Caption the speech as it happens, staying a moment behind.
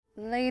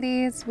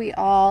Ladies, we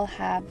all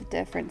have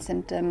different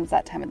symptoms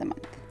that time of the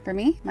month. For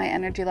me, my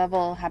energy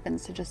level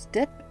happens to just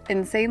dip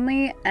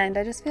insanely and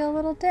I just feel a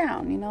little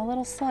down, a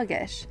little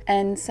sluggish.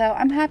 And so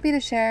I'm happy to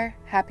share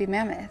Happy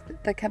Mammoth,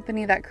 the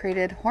company that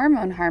created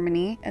Hormone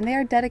Harmony, and they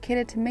are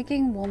dedicated to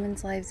making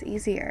women's lives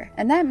easier.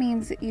 And that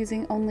means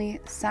using only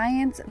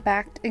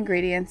science-backed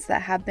ingredients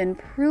that have been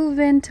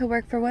proven to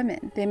work for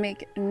women. They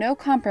make no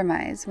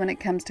compromise when it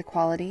comes to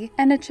quality,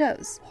 and it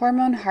shows.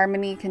 Hormone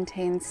Harmony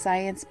contains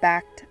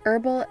science-backed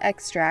herbal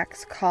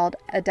extracts called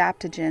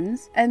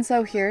adaptogens. And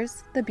so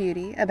here's the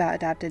beauty about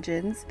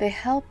adaptogens. They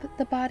help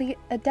the body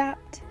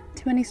adapt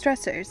to any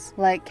stressors,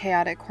 like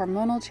chaotic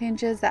hormonal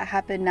changes that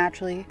happen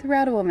naturally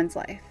throughout a woman's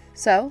life.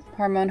 So,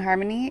 Hormone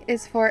Harmony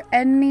is for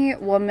any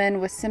woman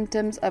with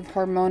symptoms of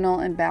hormonal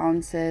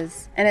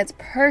imbalances, and it's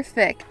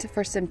perfect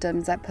for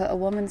symptoms that put a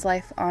woman's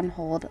life on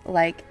hold,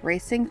 like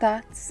racing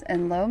thoughts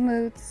and low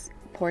moods,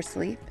 poor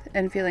sleep,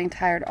 and feeling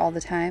tired all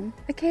the time,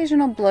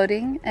 occasional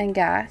bloating and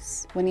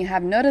gas when you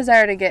have no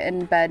desire to get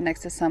in bed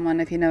next to someone,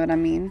 if you know what I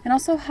mean, and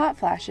also hot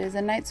flashes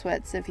and night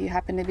sweats if you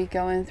happen to be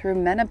going through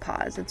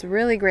menopause. It's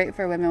really great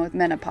for women with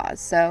menopause.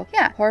 So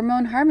yeah,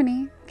 Hormone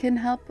Harmony can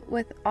help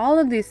with all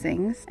of these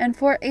things, and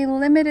for a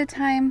limited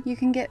time you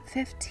can get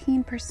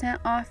 15%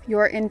 off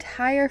your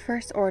entire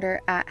first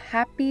order at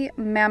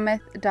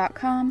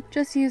happymammoth.com.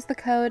 Just use the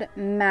code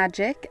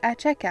MAGIC at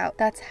checkout.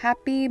 That's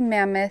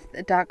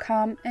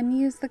happymammoth.com and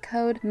use the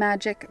code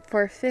MAGIC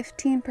for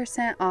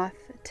 15% off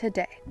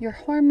today. Your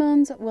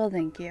hormones will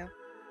thank you.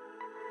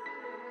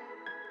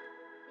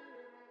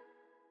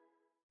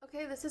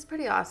 Okay, this is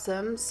pretty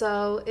awesome.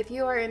 So if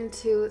you are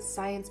into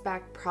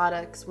science-backed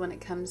products when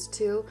it comes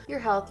to your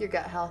health, your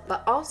gut health,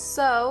 but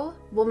also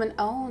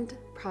woman-owned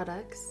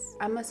products,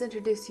 I must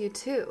introduce you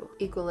to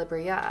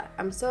Equilibria.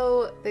 I'm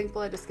so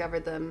thankful I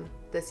discovered them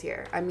this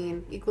year.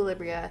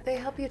 Equilibria, they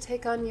help you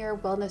take on your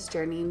wellness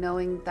journey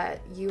knowing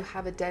that you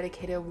have a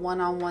dedicated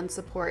one-on-one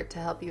support to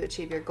help you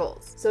achieve your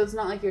goals. So it's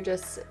not like you're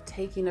just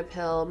taking a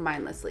pill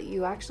mindlessly.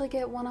 You actually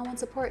get one-on-one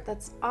support.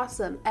 That's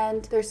awesome.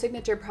 And their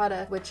signature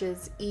product, which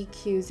is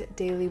EQ's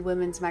Daily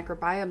Women's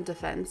Microbiome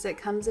Defense, it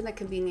comes in a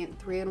convenient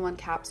 3-in-1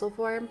 capsule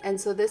form.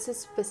 And so this is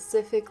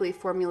specifically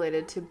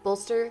formulated to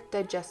bolster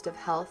digestive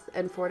health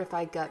and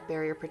fortify gut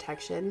barrier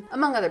protection,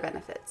 among other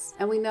benefits.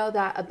 And we know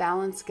that a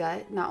balanced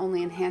gut not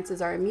only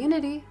enhances our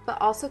immunity, but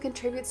also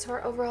contributes to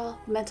our overall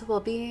mental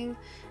well-being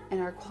and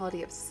our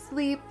quality of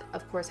sleep,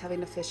 of course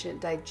having efficient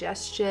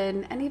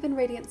digestion, and even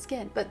radiant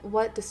skin. But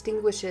what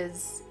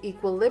distinguishes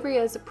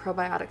Equilibria's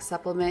probiotic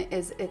supplement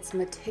is its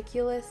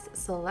meticulous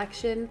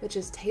selection, which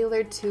is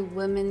tailored to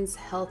women's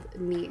health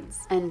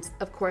needs. And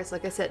of course,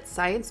 like I said,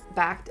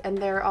 science-backed, and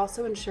they're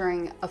also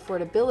ensuring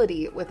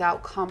affordability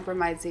without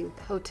compromising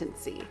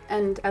potency.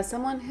 And as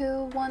someone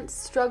who once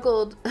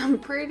struggled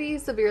pretty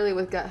severely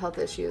with gut health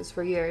issues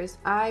for years,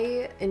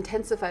 I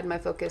intensified my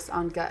focus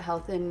on gut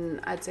health in,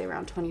 I'd say,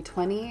 around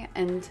 2020.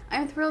 And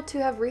I'm thrilled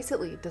to have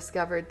recently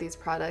discovered these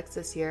products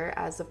this year,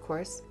 as of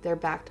course they're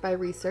backed by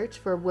research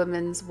for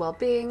women's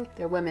well-being,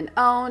 they're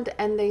women-owned,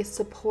 and they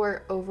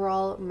support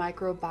overall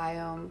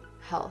microbiome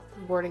health,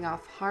 warding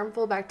off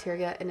harmful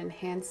bacteria and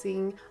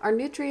enhancing our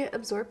nutrient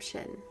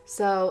absorption.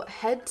 So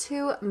head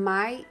to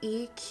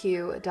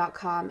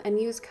myeq.com and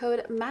use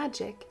code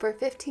MAGIC for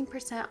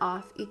 15%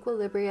 off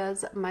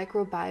Equilibria's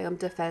microbiome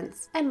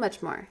defense and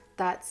much more.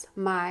 That's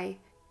myeq.com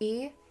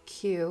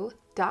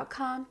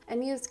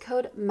and use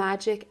code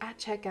MAGIC at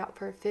checkout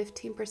for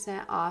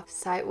 15% off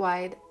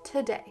site-wide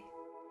today.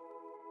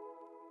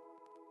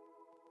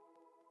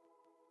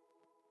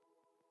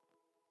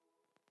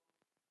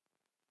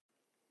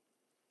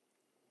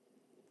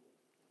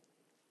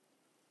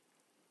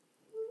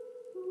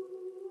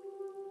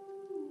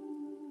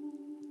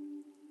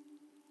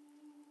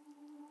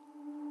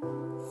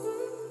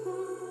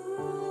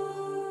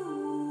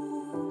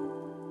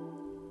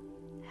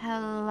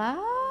 Hello,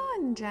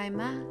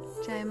 Jaima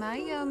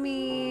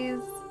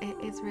Yomis. It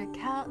is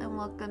Raquel, and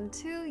welcome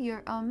to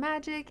Your Own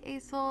Magic, a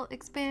soul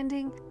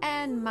expanding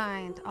and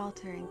mind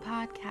altering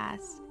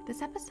podcast.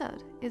 This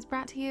episode is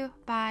brought to you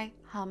by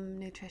Hum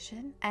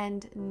Nutrition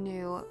and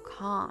New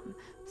Calm.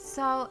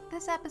 So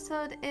this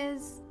episode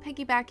is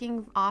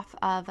piggybacking off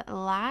of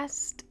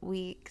last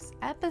week's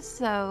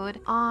episode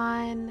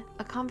on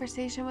a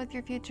conversation with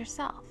your future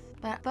self,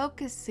 but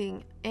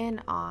focusing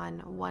in on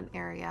one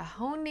area,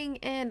 honing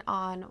in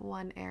on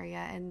one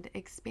area and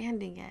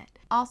expanding it.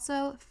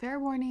 Also, fair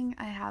warning,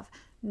 I have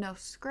no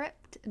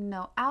script,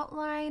 no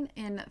outline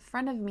in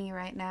front of me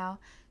right now.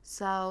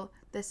 So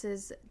this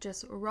is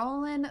just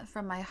rolling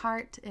from my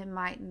heart. It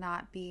might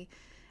not be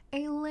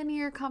a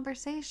linear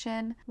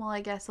conversation. Well,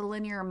 I guess a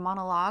linear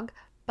monologue,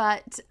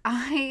 but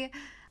I'm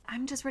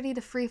just ready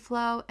to free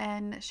flow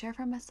and share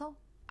from my soul.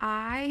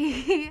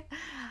 I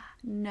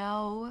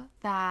know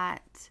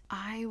that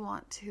I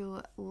want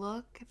to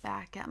look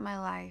back at my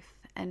life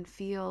and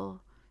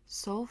feel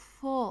so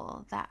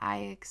full that I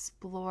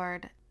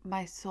explored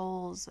my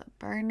soul's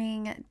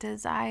burning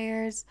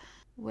desires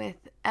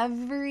with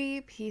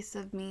every piece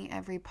of me,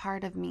 every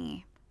part of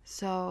me.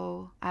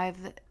 So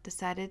I've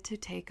decided to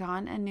take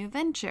on a new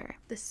venture.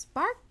 This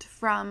sparked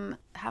from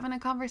having a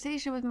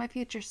conversation with my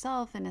future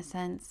self, in a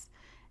sense,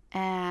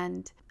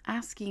 and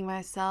asking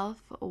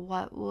myself,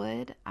 what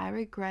would I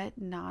regret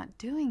not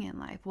doing in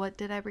life? What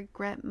did I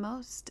regret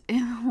most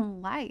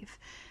in life?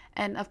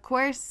 And of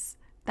course,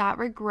 that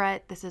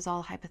regret, this is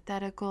all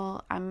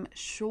hypothetical. I'm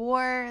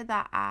sure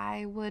that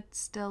I would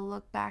still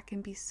look back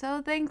and be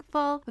so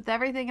thankful with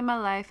everything in my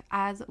life,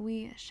 as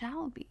we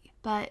shall be.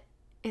 But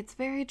it's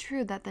very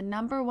true that the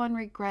number one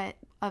regret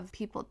of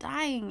people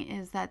dying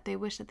is that they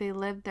wish that they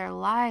lived their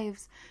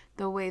lives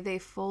the way they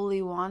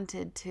fully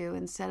wanted to,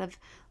 instead of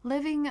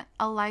living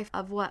a life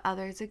of what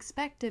others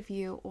expect of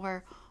you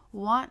or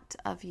want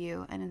of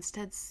you, and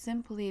instead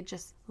simply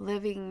just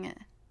living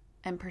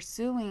and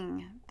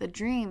pursuing the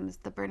dreams,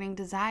 the burning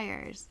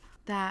desires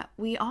that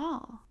we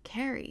all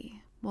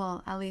carry.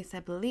 Well, at least I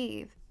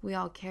believe we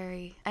all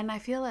carry. And I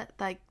feel it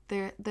like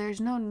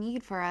there's no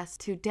need for us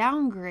to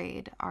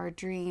downgrade our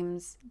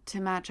dreams to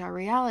match our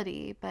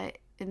reality, but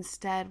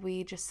instead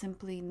we just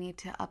simply need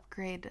to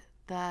upgrade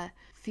the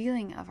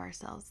feeling of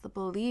ourselves, the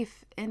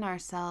belief in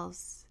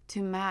ourselves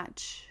to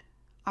match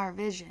our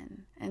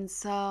vision. And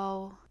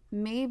so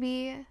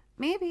maybe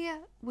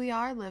we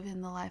are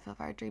living the life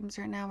of our dreams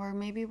right now, or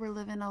maybe we're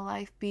living a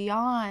life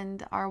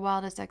beyond our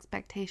wildest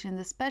expectations,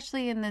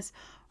 especially in this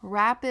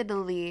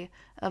rapidly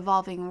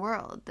evolving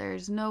world.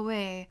 There's no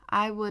way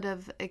I would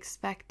have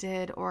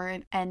expected or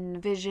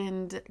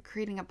envisioned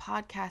creating a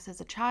podcast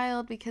as a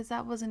child, because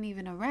that wasn't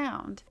even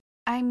around.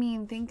 I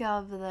mean, think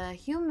of the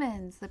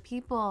humans, the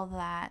people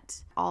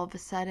that all of a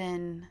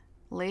sudden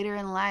later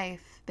in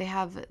life, they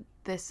have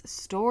this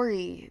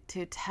story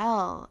to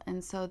tell,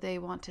 and so they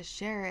want to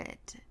share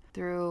it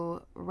through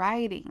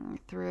writing,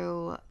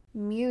 through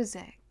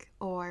music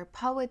or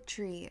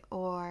poetry,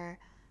 or,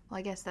 well,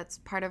 I guess that's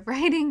part of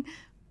writing,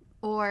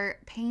 or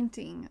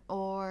painting,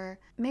 or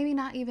maybe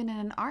not even in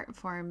an art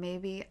form,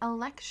 maybe a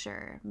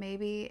lecture.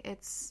 Maybe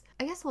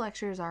I guess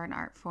lectures are an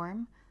art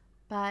form,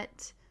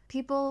 but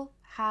people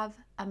have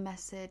a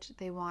message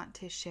they want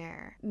to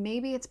share.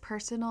 Maybe it's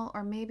personal,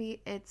 or maybe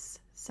it's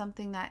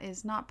something that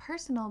is not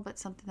personal, but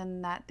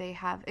something that they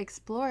have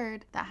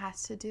explored that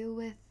has to do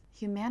with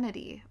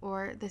humanity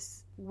or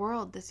this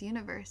world, this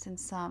universe in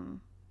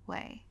some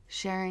way.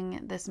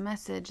 Sharing this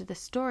message, the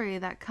story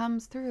that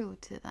comes through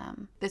to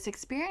them, this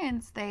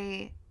experience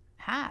they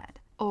had,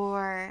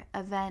 or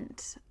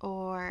event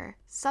or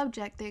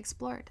subject they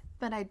explored.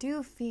 But I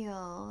do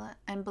feel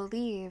and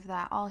believe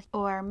that all,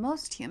 or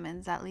most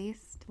humans at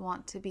least,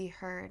 want to be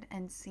heard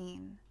and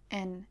seen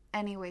in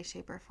any way,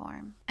 shape, or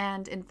form.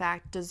 And in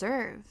fact,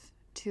 deserve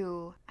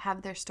to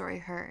have their story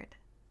heard,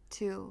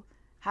 to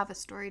have a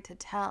story to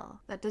tell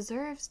that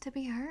deserves to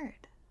be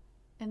heard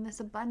in this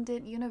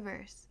abundant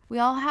universe. We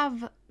all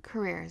have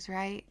careers,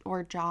 right?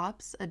 Or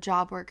jobs, a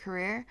job or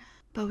career,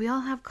 but we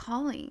all have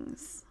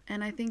callings.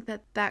 And I think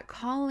that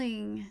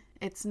calling,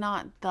 it's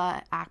not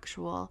the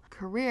actual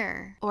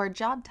career or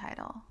job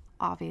title,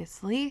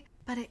 obviously,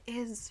 but it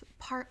is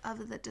part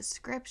of the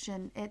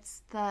description.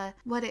 It's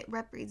what it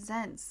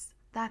represents.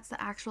 That's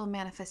the actual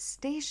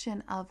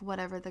manifestation of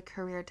whatever the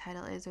career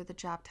title is or the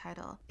job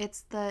title.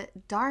 It's the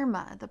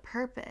dharma, the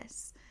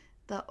purpose,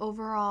 the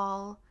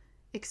overall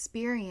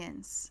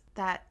experience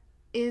that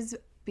is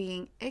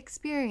being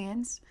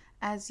experienced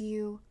as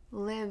you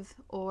live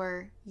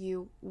or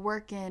you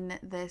work in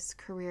this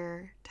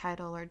career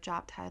title or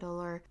job title,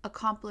 or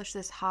accomplish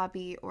this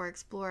hobby or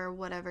explore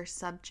whatever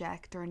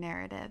subject or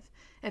narrative,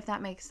 if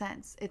that makes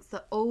sense. It's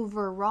the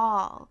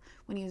overall,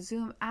 when you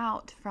zoom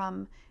out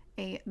from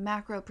a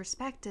macro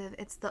perspective,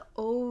 it's the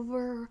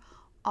overall,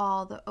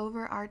 the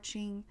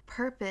overarching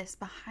purpose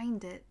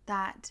behind it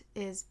that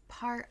is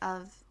part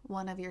of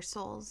one of your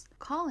soul's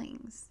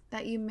callings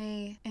that you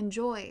may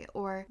enjoy,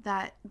 or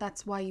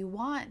that's why you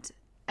want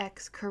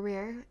X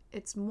career.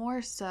 It's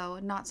more so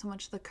not so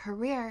much the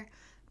career,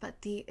 but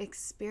the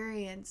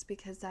experience,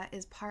 because that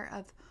is part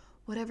of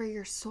whatever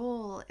your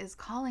soul is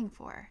calling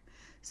for.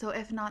 So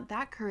if not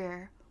that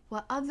career,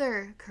 what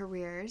other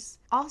careers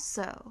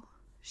also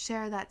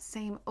share that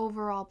same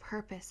overall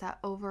purpose, that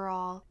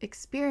overall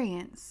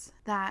experience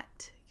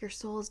that your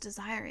soul is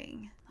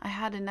desiring? I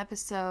had an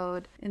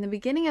episode in the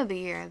beginning of the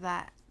year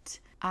that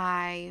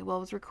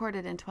was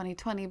recorded in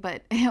 2020,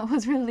 but it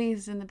was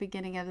released in the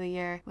beginning of the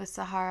year, with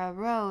Sahara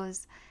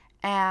Rose.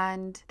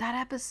 And that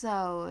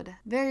episode,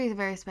 very,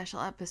 very special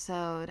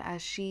episode,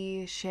 as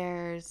she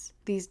shares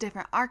these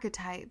different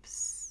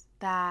archetypes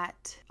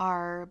that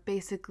are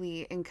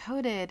basically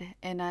encoded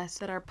in us,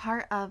 that are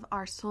part of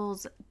our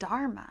soul's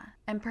dharma.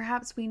 And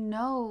perhaps we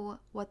know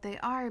what they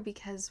are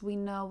because we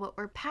know what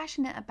we're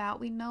passionate about.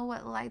 We know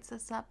what lights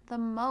us up the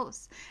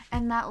most.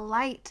 And that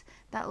light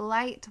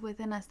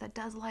within us that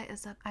does light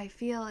us up, I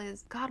feel,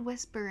 is God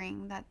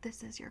whispering that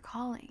this is your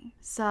calling.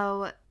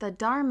 So the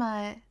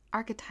dharma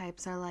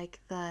archetypes are like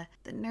the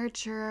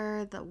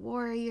nurturer, the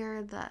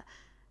warrior, the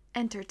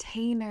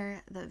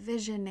entertainer, the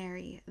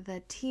visionary,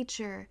 the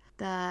teacher,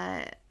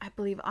 I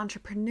believe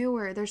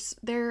entrepreneur.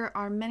 There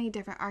are many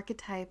different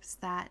archetypes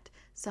that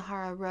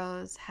Sahara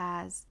Rose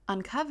has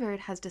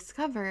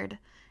discovered,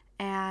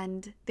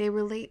 and they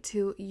relate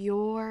to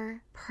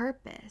your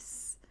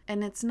purpose.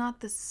 And it's not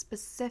the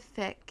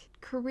specific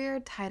career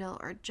title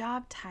or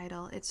job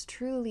title. It's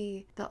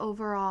truly the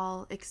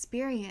overall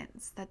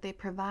experience that they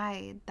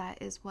provide that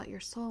is what your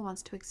soul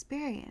wants to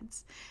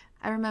experience.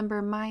 I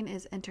remember mine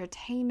is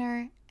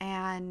entertainer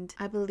and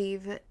I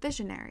believe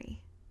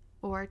visionary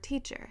or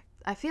teacher.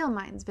 I feel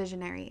mine's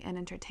visionary and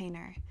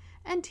entertainer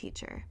and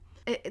teacher.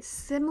 It's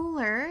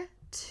similar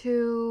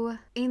to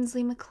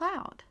Ainsley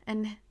MacLeod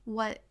and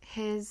what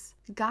his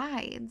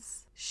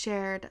guides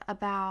shared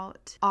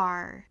about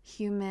our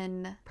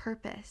human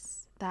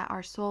purpose that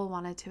our soul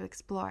wanted to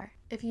explore.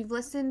 If you've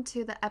listened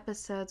to the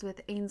episodes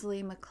with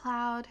Ainsley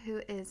MacLeod,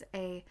 who is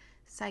a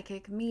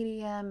psychic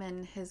medium,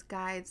 and his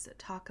guides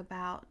talk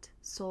about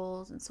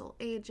souls and soul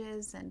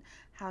ages and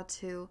how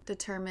to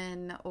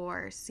determine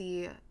or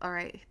see, all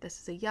right, this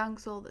is a young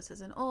soul, this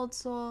is an old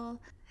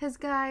soul. His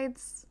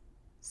guides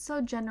so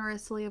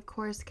generously, of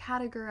course,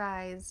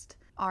 categorized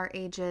our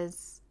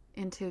ages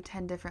into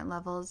 10 different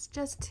levels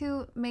just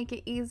to make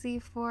it easy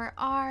for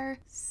our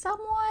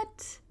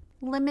somewhat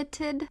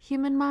limited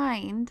human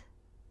mind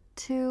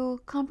to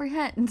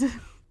comprehend.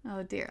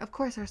 Oh dear. Of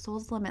course, our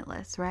soul's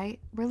limitless, right?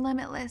 We're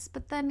limitless,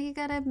 but then you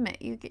gotta admit,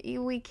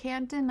 we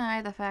can't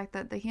deny the fact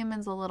that the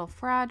human's a little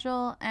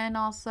fragile and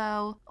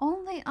also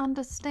only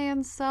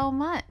understands so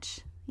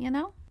much, you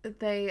know?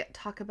 They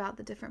talk about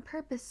the different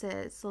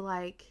purposes,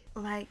 like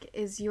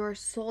is your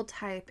soul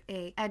type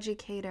a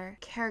educator,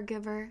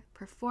 caregiver,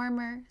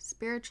 performer,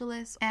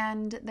 spiritualist,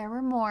 and there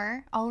were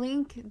more. I'll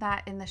link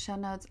that in the show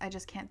notes. I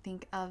just can't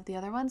think of the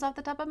other ones off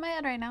the top of my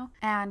head right now.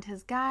 And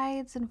his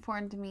guides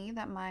informed me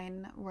that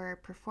mine were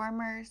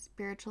performers,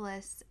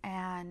 spiritualists,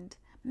 and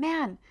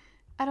man,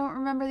 I don't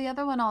remember the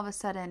other one all of a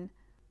sudden.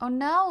 Oh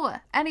no!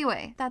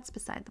 Anyway, that's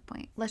beside the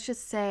point. Let's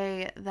just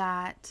say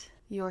that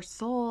your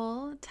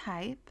soul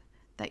type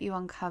that you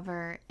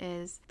uncover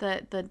is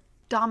the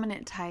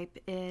dominant type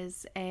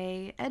is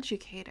a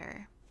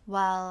educator.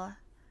 Well,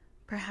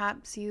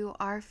 perhaps you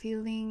are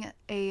feeling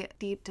a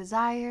deep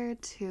desire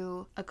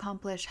to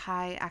accomplish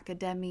high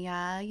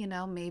academia. You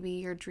know, maybe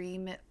your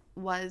dream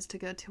was to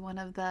go to one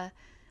of the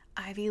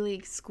Ivy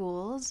League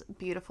schools.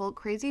 Beautiful,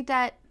 crazy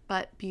debt,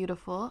 but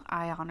beautiful.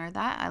 I honor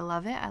that. I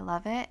love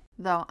it.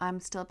 Though I'm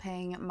still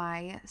paying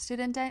my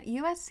student debt.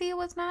 USC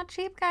was not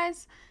cheap,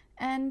 guys.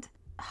 And,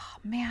 oh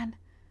man,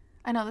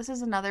 I know this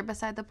is another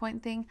beside the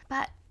point thing,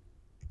 but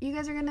you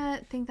guys are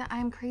gonna think that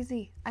I'm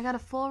crazy. I got a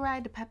full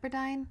ride to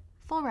Pepperdine,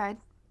 full ride.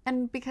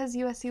 And because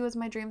USC was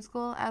my dream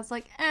school, I was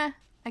like,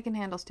 I can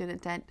handle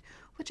student debt,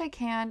 which I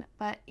can.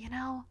 But you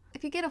know,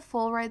 if you get a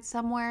full ride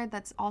somewhere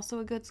that's also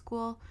a good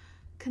school,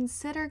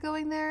 consider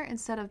going there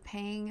instead of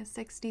paying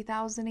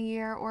 $60,000 a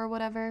year or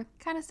whatever.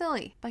 Kind of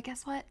silly. But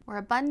guess what? We're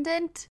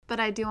abundant. But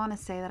I do want to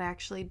say that I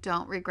actually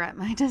don't regret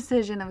my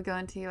decision of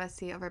going to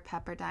USC over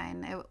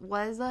Pepperdine. It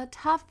was a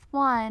tough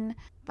one,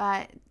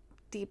 but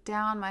deep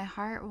down my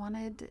heart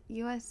wanted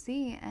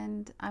USC,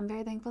 and I'm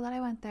very thankful that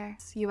I went there.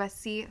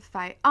 USC,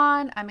 fight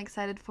on. I'm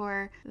excited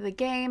for the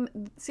game.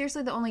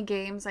 Seriously, the only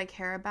games I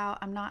care about,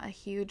 I'm not a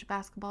huge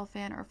basketball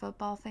fan or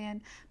football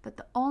fan, but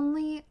the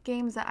only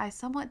games that I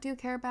somewhat do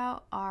care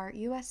about are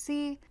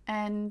USC,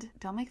 and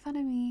don't make fun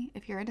of me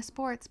if you're into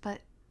sports,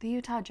 but the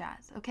Utah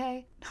Jazz,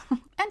 okay?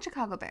 And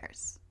Chicago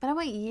Bears. But I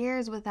went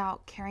years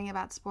without caring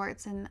about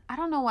sports, and I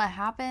don't know what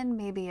happened.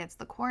 Maybe it's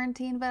the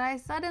quarantine, but I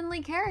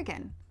suddenly care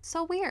again.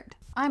 So weird.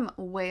 I'm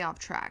way off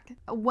track.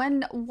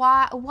 What?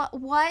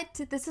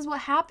 This is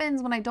what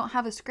happens when I don't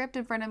have a script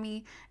in front of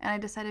me and I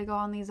decide to go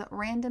on these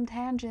random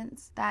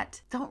tangents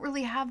that don't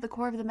really have the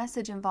core of the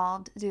message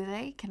involved, do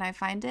they? Can I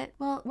find it?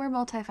 Well, we're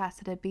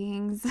multifaceted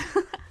beings.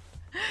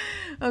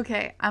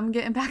 Okay, I'm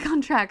getting back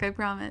on track, I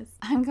promise.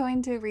 I'm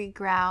going to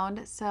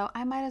reground, so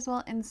I might as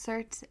well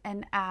insert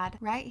an ad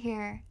right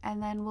here,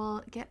 and then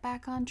we'll get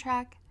back on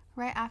track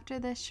right after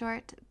this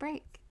short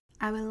break.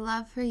 I would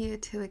love for you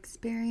to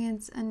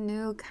experience a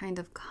new kind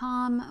of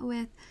calm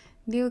with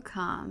New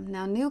Calm.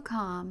 Now, New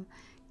Calm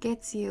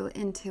gets you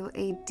into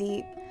a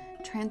deep,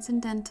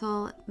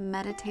 transcendental,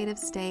 meditative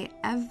state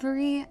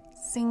every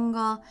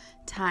single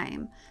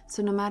time.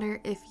 So no matter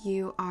if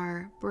you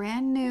are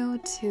brand new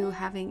to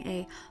having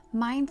a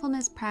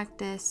mindfulness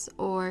practice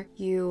or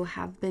you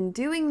have been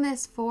doing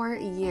this for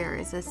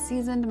years, a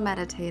seasoned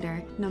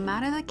meditator, no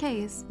matter the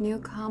case, New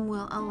Calm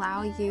will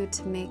allow you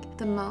to make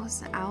the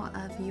most out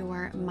of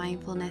your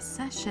mindfulness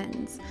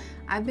sessions.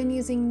 I've been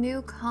using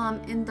New Calm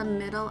in the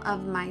middle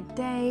of my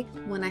day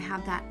when I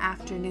have that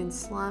afternoon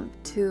slump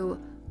to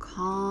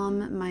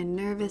calm my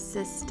nervous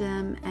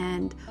system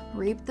and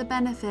reap the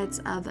benefits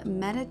of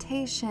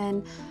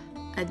meditation,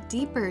 a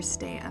deeper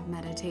state of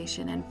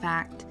meditation, in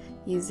fact,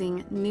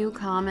 using New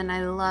Calm. And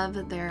I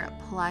love their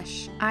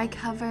plush eye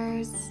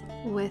covers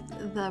with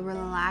the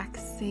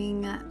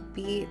relaxing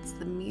beats,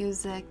 the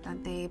music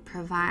that they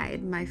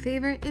provide. My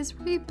favorite is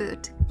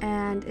Reboot,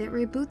 and it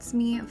reboots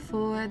me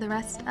for the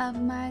rest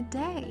of my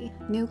day.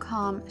 New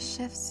Calm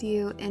shifts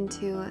you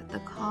into the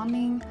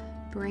calming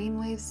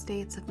brainwave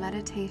states of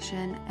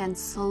meditation and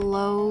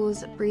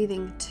slows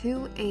breathing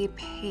to a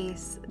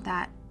pace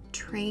that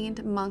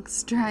trained monks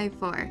strive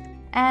for.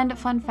 And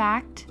fun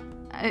fact,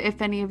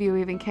 if any of you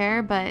even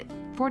care, but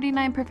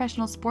 49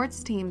 professional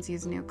sports teams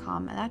use New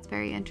Calm. That's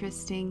very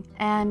interesting.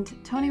 And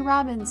Tony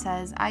Robbins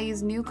says, I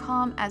use New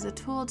Calm as a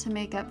tool to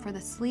make up for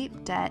the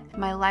sleep debt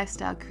my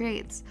lifestyle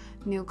creates.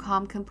 New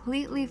Calm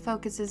completely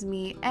focuses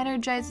me,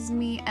 energizes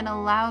me, and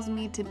allows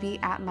me to be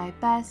at my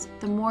best.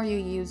 The more you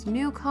use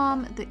New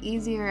Calm, the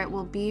easier it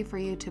will be for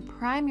you to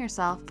prime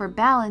yourself for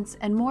balance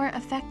and more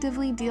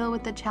effectively deal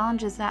with the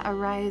challenges that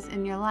arise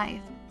in your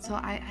life. So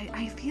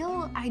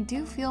I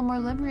do feel more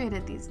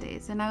liberated these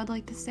days, and I would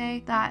like to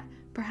say that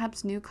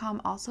perhaps New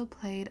Calm also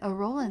played a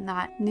role in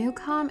that. New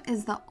Calm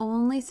is the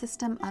only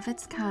system of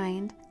its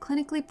kind,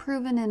 clinically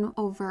proven in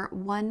over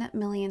 1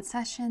 million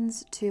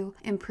sessions to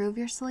improve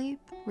your sleep,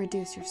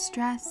 reduce your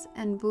stress,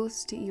 and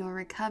boost your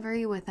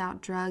recovery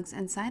without drugs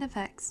and side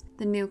effects.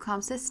 The New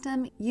Calm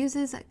system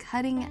uses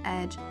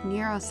cutting-edge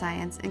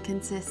neuroscience and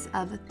consists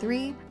of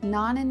 3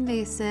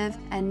 non-invasive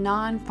and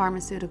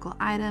non-pharmaceutical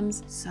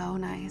items, so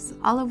nice,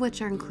 all of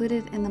which are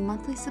included in the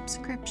monthly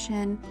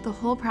subscription. The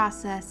whole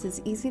process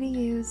is easy to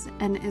use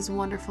and is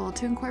wonderful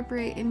to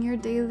incorporate in your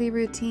daily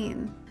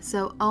routine.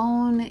 So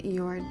own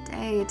your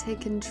day,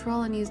 take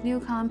control, and use New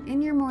Calm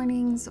in your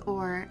mornings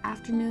or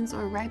afternoons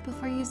or right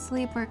before you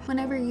sleep or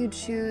whenever you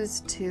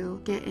choose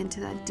to get into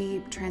that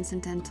deep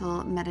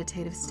transcendental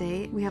meditative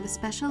state. We have a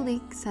special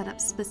link set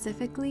up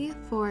specifically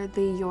for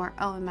the Your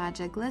Own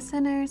Magic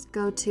listeners.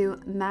 Go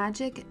to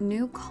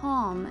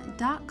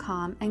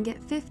magicnewcalm.com and get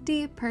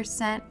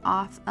 50%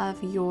 off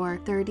of your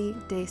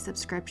 30-day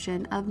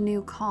subscription of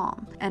New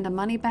Calm and a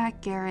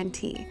money-back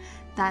guarantee.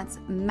 That's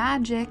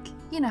magic,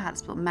 you know how to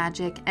spell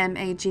magic,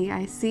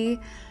 M-A-G-I-C,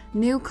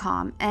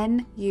 Newcalm,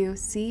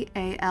 N-U-C-A-L-M.com.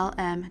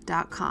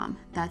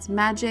 That's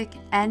magic,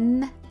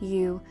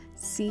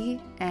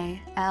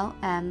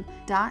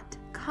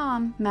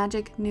 N-U-C-A-L-M.com,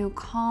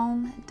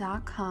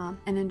 magicnewcalm.com,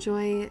 and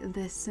enjoy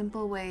this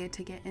simple way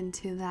to get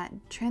into that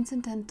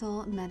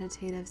transcendental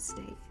meditative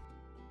state.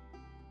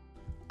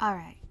 All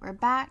right, we're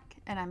back,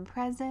 and I'm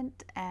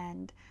present,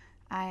 and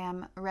I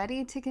am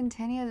ready to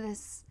continue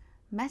this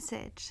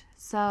message.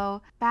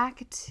 So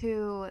back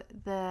to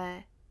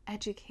the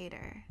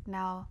educator.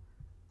 Now,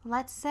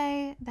 let's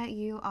say that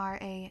you are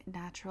a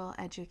natural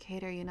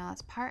educator. You know,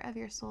 that's part of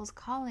your soul's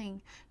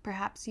calling.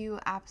 Perhaps you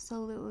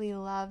absolutely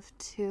love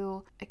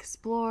to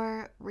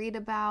explore, read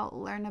about,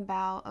 learn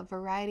about a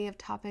variety of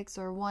topics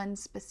or one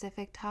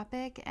specific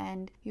topic,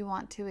 and you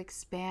want to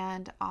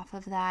expand off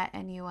of that,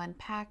 and you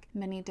unpack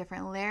many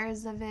different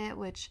layers of it,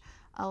 which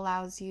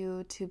allows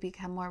you to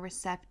become more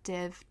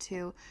receptive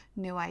to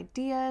new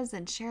ideas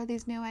and share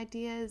these new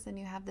ideas. And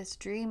you have this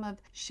dream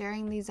of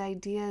sharing these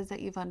ideas that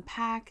you've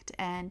unpacked,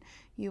 and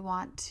you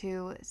want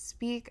to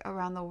speak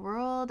around the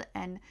world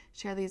and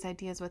share these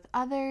ideas with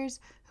others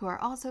who are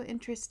also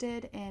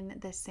interested in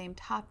the same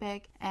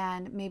topic,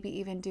 and maybe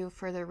even do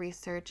further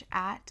research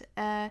at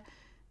a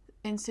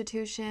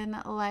institution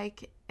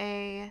like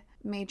a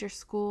major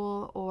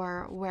school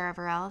or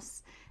wherever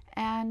else.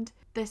 And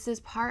this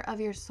is part of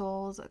your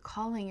soul's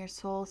calling. Your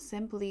soul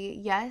simply,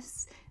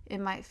 yes, it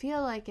might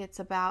feel like it's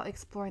about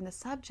exploring the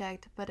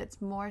subject, but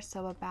it's more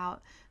so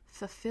about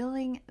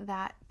fulfilling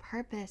that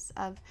purpose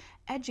of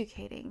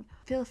educating,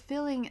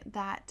 fulfilling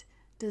that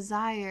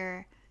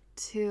desire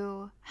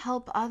to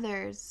help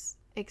others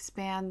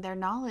expand their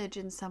knowledge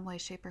in some way,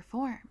 shape, or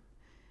form.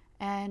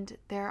 And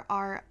there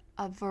are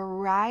a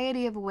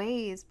variety of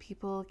ways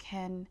people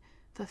can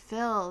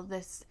fulfill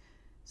this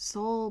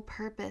soul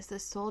purpose,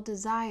 this soul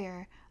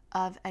desire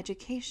of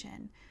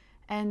education.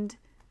 And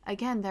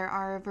again, there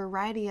are a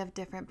variety of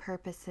different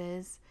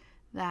purposes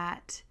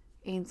that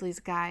Ainsley's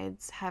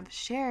guides have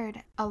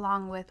shared,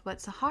 along with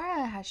what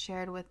Sahara has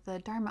shared with the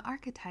Dharma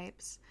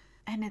archetypes.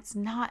 And it's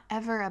not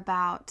ever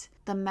about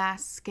the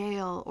mass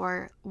scale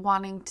or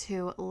wanting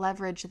to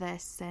leverage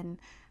this and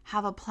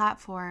have a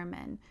platform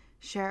and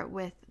share it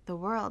with the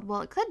world.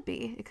 Well, it could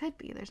be.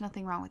 There's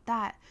nothing wrong with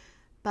that.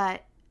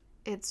 But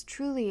it's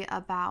truly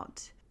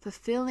about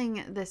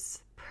fulfilling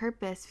this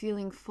purpose,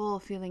 feeling full,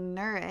 feeling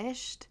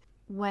nourished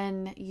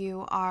when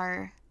you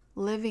are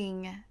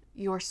living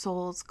your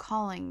soul's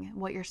calling,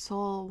 what your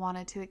soul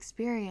wanted to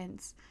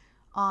experience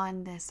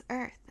on this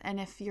earth. And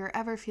if you're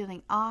ever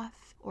feeling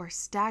off or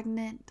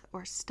stagnant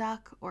or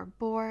stuck or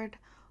bored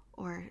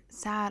or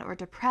sad or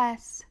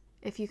depressed,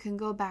 if you can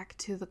go back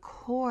to the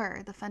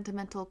core, the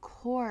fundamental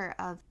core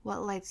of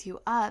what lights you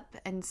up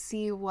and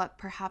see what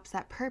perhaps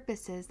that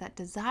purpose is, that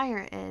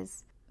desire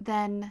is,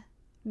 then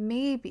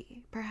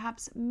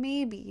perhaps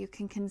maybe you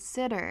can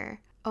consider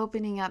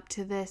opening up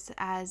to this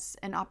as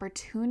an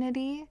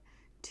opportunity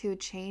to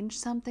change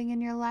something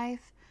in your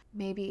life.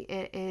 Maybe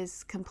it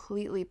is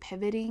completely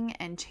pivoting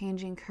and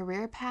changing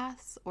career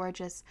paths, or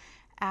just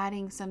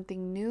adding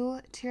something new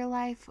to your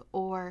life,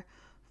 or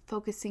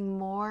focusing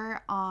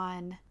more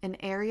on an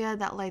area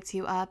that lights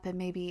you up, and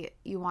maybe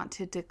you want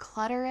to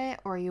declutter it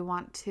or you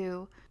want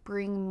to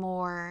bring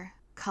more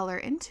color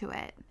into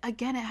it.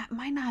 Again, it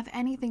might not have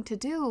anything to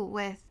do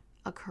with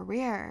a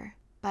career,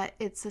 but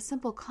it's a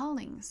simple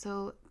calling.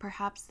 So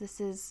perhaps this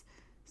is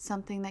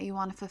something that you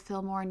want to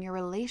fulfill more in your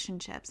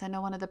relationships. I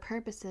know one of the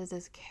purposes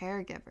is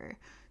caregiver.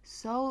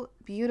 So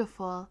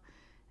beautiful.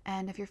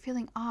 And if you're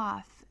feeling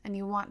off and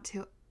you want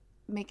to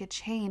make a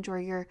change, or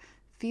you're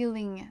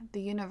feeling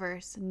the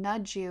universe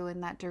nudge you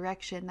in that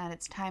direction that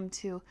it's time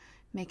to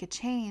make a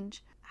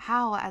change,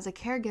 how, as a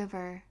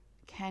caregiver,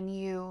 can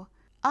you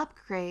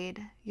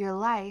upgrade your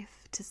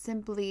life to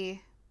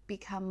simply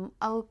become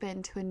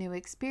open to a new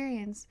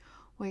experience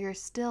where you're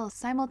still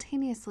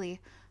simultaneously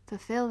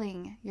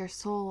fulfilling your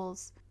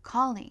soul's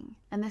calling?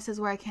 And this is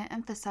where I can't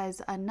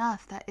emphasize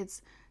enough that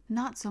it's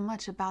not so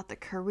much about the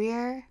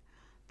career,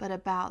 but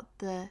about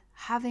the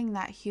having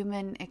that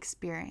human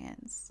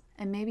experience.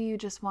 And maybe you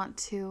just want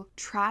to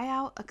try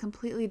out a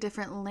completely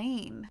different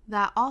lane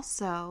that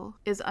also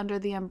is under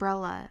the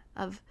umbrella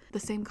of the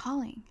same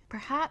calling.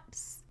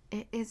 Perhaps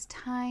it is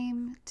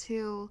time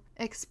to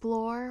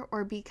explore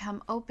or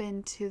become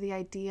open to the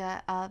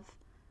idea of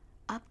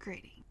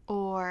upgrading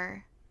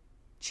or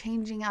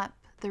changing up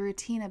the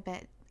routine a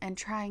bit and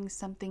trying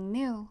something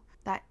new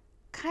that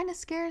kind of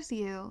scares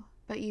you,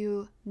 but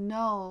you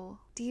know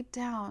deep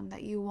down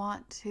that you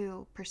want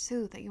to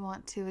pursue, that you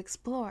want to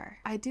explore.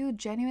 I do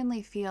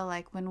genuinely feel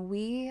like when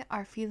we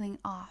are feeling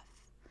off,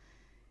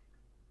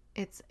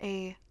 it's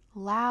a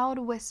loud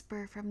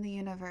whisper from the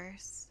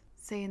universe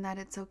saying that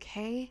it's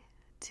okay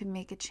to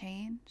make a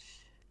change,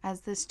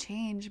 as this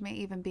change may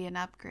even be an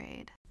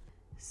upgrade.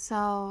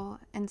 So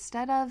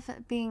instead of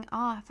being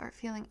off or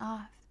feeling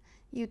off,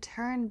 you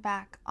turn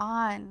back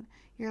on,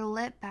 you're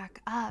lit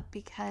back up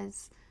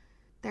because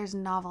there's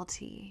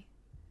novelty.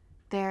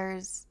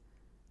 There's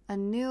a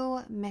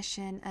new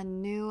mission, a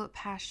new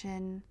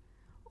passion,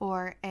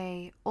 or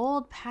a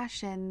old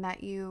passion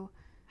that you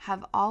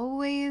have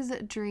always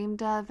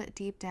dreamed of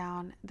deep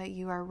down that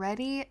you are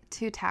ready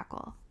to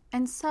tackle.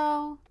 And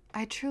so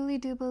I truly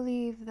do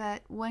believe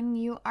that when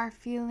you are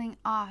feeling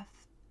off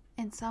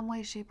in some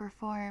way, shape, or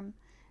form,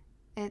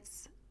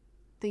 it's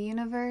the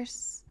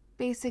universe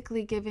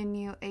basically giving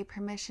you a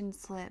permission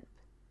slip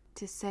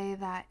to say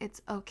that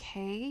it's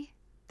okay.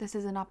 This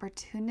is an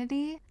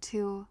opportunity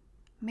to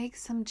make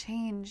some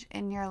change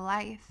in your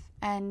life.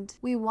 And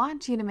we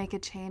want you to make a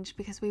change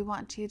because we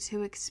want you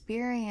to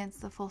experience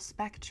the full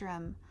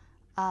spectrum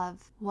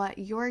of what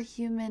your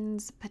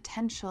human's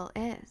potential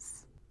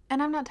is.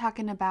 And I'm not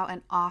talking about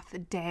an off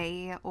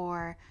day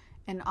or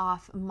an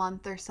off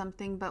month or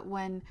something, but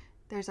when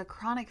there's a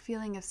chronic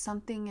feeling of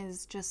something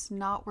is just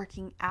not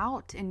working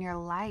out in your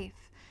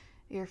life,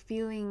 you've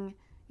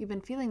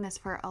been feeling this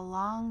for a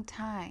long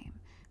time,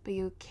 but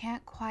you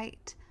can't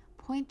quite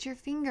point your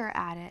finger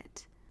at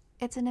it.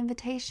 It's an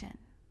invitation.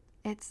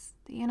 It's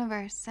the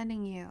universe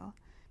sending you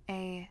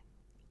a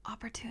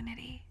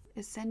opportunity.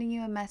 It's sending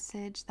you a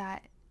message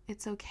that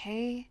it's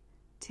okay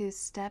to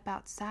step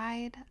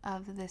outside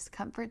of this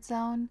comfort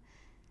zone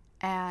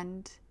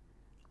and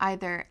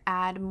either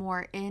add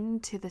more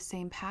into the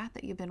same path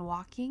that you've been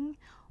walking,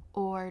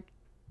 or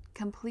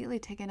completely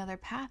take another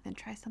path and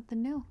try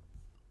something new.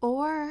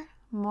 Or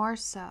more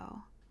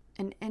so,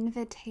 an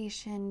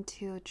invitation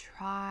to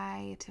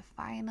try to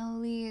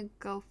finally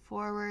go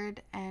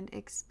forward and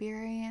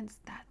experience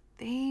that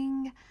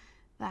thing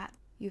that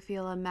you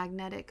feel a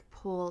magnetic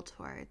pull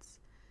towards.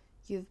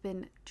 You've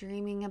been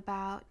dreaming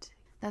about.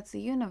 That's the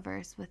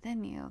universe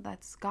within you.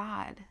 That's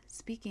God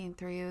speaking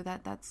through you.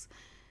 That's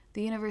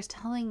the universe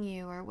telling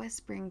you or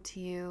whispering to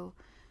you,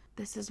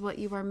 this is what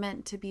you are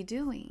meant to be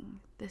doing.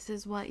 This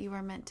is what you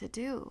are meant to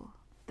do.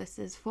 This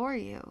is for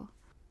you.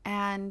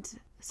 And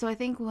so I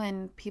think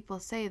when people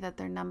say that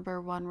their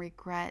number one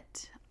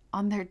regret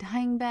on their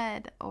dying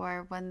bed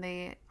or when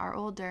they are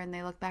older and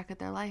they look back at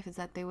their life is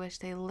that they wish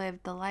they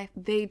lived the life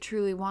they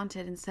truly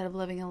wanted instead of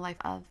living a life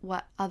of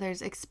what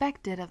others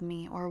expected of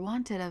me or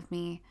wanted of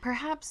me.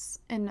 Perhaps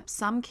in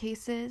some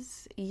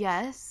cases,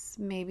 yes,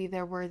 maybe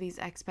there were these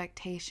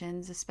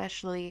expectations,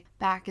 especially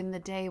back in the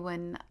day,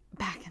 when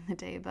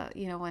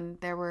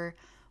there were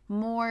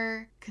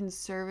more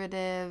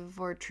conservative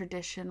or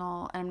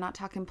traditional, and I'm not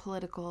talking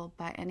political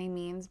by any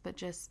means, but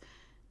just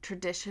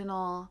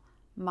traditional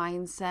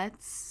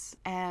mindsets,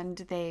 and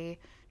they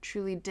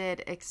truly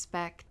did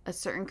expect a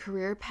certain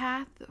career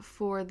path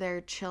for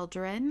their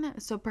children.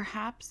 So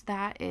perhaps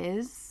that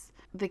is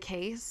the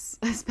case,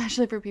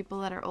 especially for people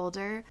that are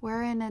older.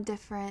 We're in a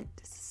different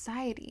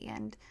society,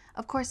 and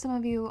of course some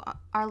of you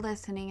are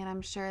listening, and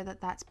I'm sure that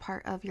that's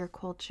part of your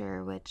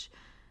culture, which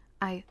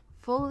I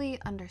fully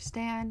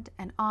understand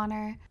and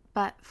honor.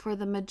 But for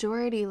the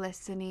majority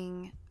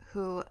listening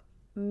who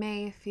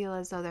may feel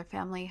as though their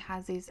family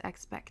has these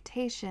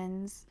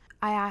expectations,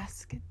 I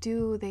ask,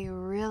 do they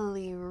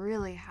really,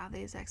 really have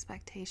these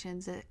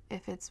expectations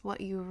if it's what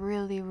you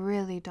really,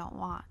 really don't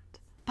want?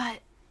 But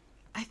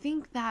I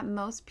think that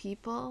most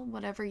people,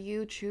 whatever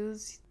you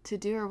choose to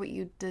do or what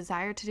you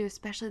desire to do,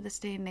 especially this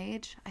day and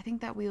age, I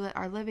think that we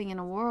are living in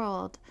a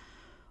world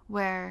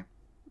where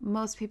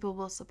most people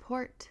will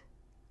support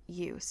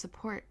you,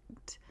 support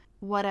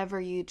whatever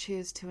you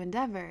choose to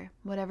endeavor,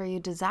 whatever you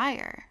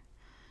desire.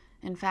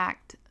 In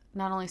fact,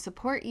 not only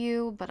support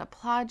you, but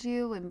applaud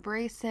you,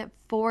 embrace it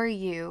for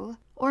you.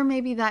 Or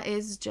maybe that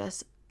is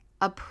just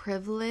a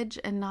privilege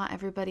and not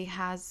everybody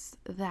has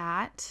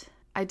that.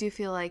 I do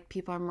feel like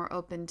people are more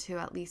open to,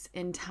 at least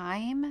in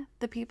time,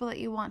 the people that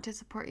you want to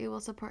support you will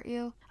support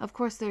you. Of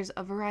course, there's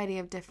a variety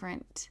of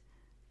different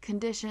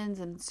conditions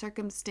and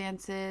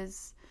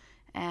circumstances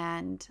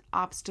and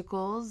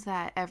obstacles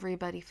that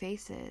everybody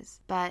faces.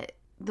 But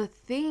the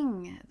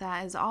thing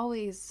that is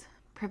always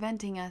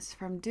preventing us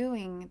from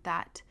doing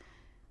that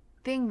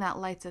thing that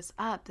lights us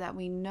up, that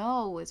we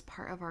know is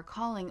part of our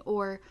calling,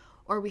 or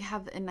we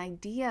have an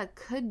idea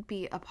could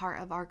be a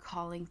part of our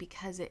calling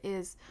because it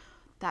is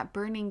that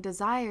burning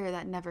desire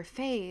that never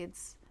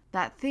fades,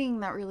 that thing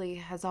that really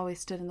has always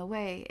stood in the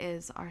way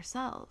is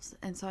ourselves.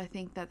 And so I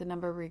think that the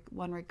number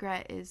one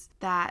regret is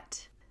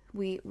that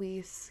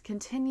we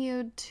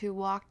continued to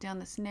walk down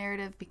this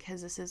narrative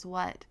because this is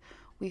what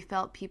we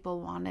felt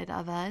people wanted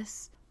of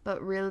us.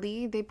 But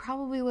really, they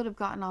probably would have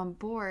gotten on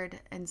board.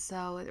 And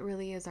so it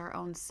really is our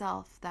own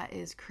self that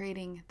is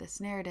creating this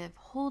narrative,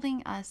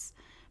 holding us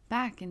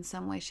back in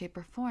some way, shape,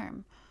 or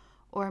form.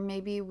 Or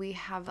maybe we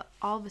have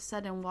all of a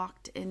sudden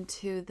walked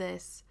into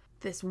this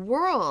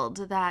world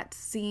that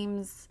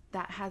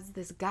has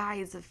this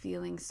guise of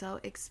feeling so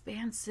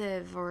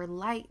expansive or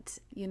light.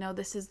 You know,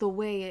 this is the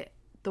way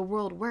the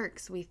world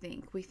works, we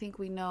think. We think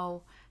we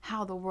know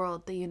how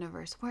the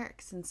universe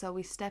works. And so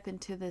we step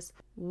into this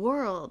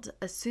world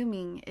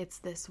assuming it's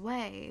this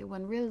way,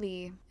 when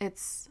really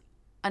it's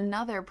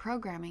another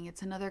programming,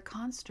 it's another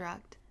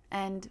construct.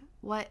 And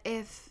what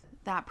if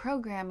that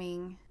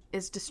programming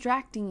is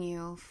distracting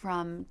you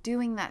from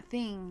doing that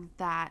thing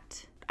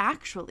that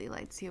actually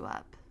lights you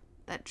up,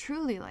 that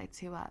truly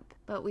lights you up?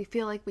 But we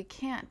feel like we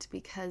can't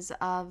because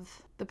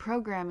of the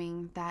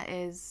programming that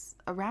is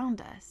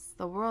around us,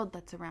 the world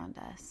that's around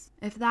us.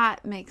 If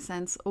that makes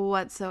sense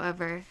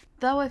whatsoever.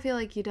 Though I feel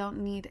like you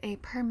don't need a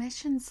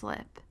permission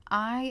slip,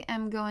 I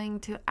am going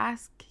to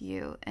ask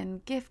you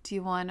and gift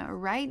you one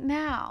right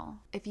now.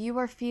 If you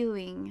are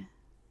feeling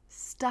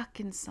stuck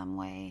in some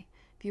way,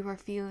 if you are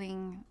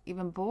feeling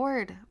even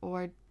bored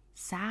or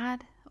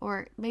sad,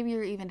 or maybe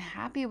you're even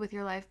happy with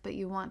your life, but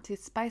you want to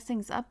spice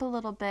things up a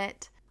little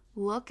bit,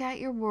 look at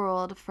your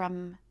world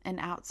from an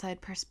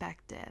outside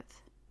perspective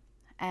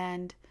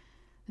and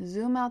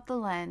zoom out the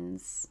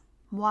lens.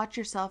 Watch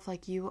yourself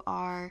like you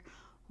are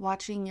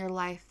watching your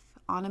life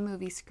on a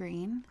movie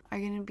screen. Are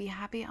you going to be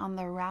happy on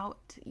the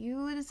route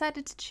you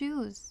decided to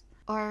choose?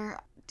 Or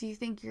do you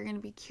think you're going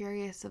to be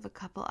curious of a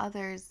couple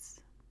others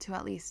to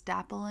at least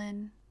dabble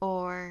in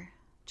or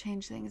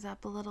change things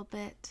up a little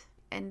bit?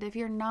 And if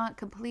you're not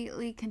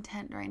completely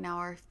content right now,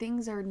 or if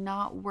things are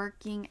not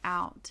working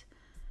out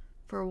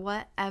for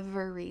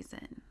whatever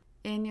reason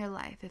in your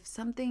life, if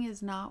something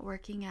is not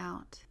working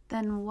out,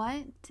 then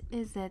what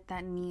is it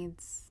that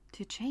needs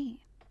to change?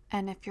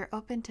 And if you're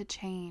open to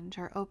change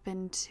or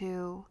open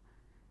to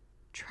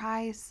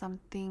try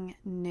something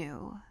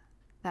new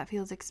that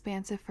feels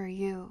expansive for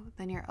you,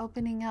 then you're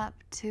opening up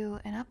to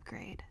an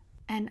upgrade.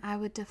 And I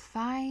would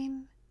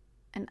define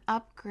an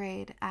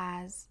upgrade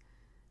as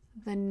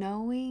the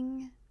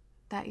knowing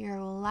that your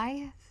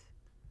life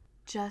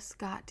just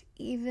got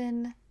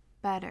even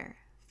better,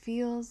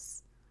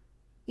 feels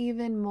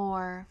even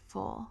more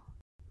full,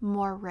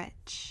 more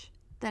rich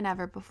than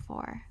ever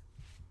before.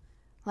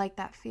 Like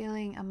that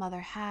feeling a mother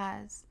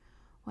has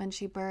when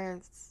she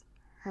births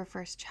her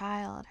first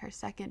child, her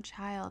second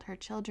child, her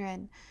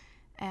children,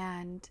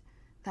 and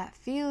that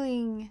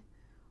feeling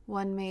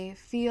one may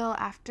feel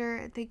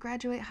after they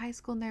graduate high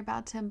school and they're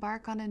about to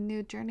embark on a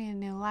new journey, a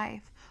new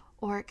life.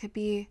 Or it could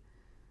be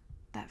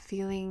that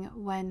feeling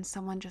when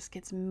someone just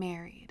gets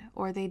married,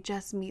 or they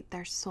just meet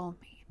their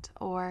soulmate,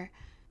 or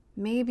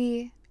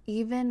maybe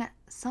even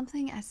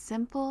something as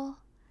simple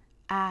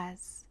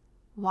as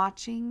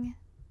watching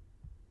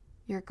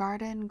your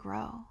garden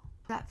grow.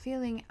 That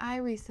feeling I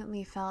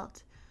recently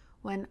felt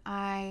when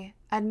I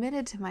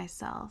admitted to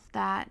myself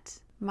that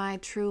my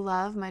true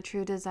love, my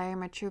true desire,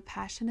 my true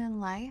passion in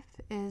life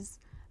is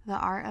the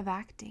art of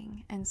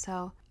acting. And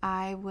so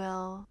I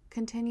will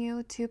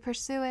continue to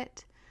pursue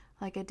it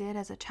like I did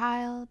as a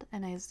child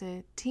and as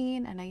a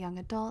teen and a young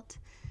adult,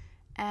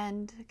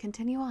 and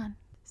continue on.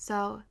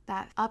 So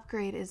that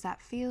upgrade is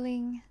that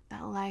feeling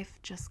that life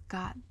just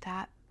got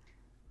that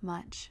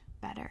much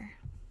better.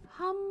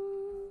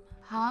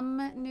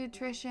 Hum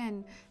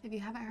Nutrition. If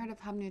you haven't heard of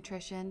Hum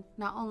Nutrition,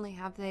 not only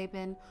have they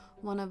been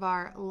one of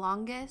our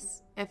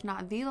longest, if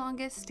not the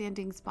longest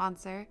standing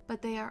sponsor,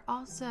 but they are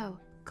also,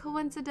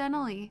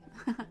 coincidentally,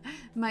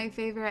 my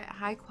favorite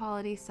high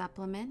quality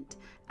supplement,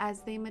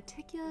 as they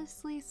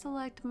meticulously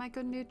select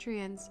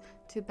micronutrients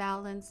to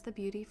balance the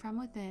beauty from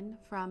within,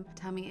 from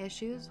tummy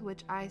issues,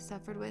 which I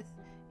suffered with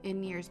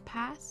in years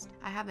past.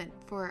 I haven't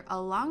for a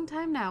long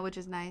time now, which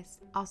is nice.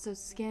 Also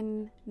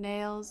skin,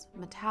 nails,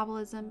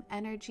 metabolism,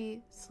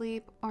 energy,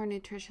 sleep, or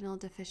nutritional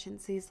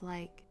deficiencies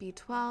like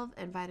B12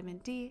 and vitamin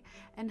D.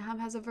 And Hum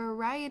has a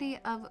variety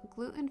of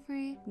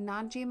gluten-free,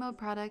 non-GMO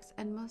products,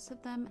 and most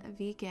of them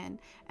vegan.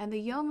 And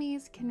the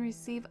Yomis can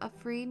receive a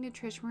free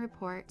nutrition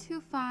report to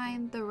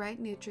find the right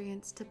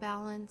nutrients to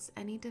balance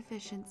any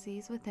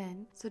deficiencies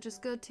within. So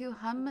just go to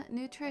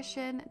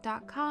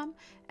humnutrition.com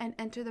and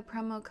enter the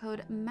promo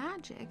code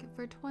MAGIC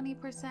for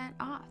 20%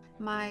 off.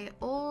 My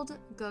old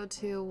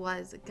go-to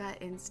was Gut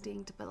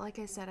Instinct, but like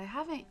I said, I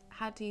haven't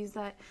had to use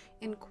that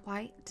in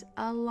quite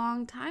a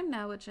long time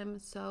now, which I'm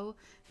so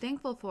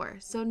thankful for.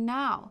 So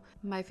now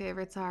my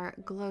favorites are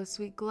Glow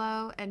Sweet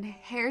Glow and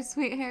Hair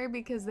Sweet Hair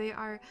because they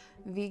are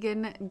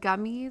vegan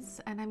gummies.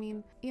 And I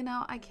mean,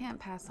 I can't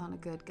pass on a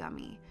good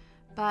gummy,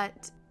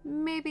 but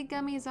maybe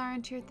gummies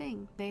aren't your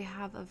thing. They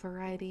have a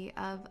variety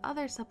of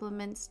other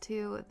supplements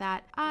too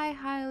that I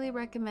highly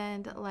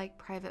recommend, like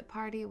Private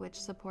Party, which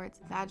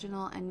supports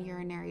vaginal and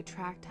urinary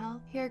tract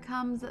health. Here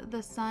Comes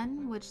the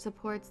Sun, which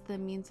supports the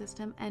immune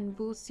system and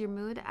boosts your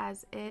mood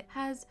as it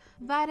has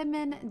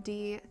vitamin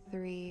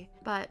D3.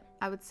 But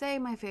I would say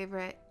my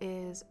favorite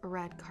is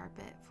Red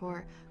Carpet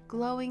for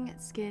glowing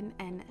skin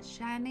and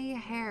shiny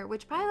hair,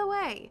 which, by the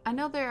way, I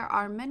know there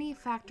are many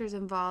factors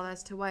involved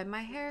as to why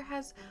my hair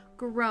has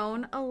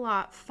grown a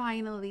lot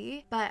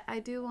finally, but I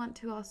do want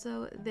to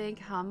also thank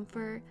Hum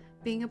for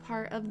being a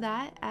part of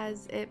that,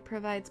 as it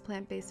provides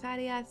plant-based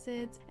fatty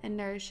acids and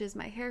nourishes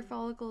my hair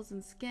follicles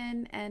and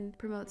skin and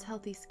promotes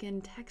healthy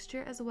skin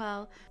texture as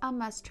well. A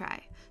must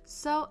try.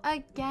 So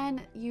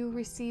again, you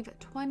receive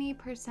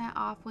 20%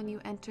 off when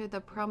you enter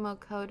the promo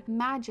code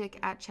MAGIC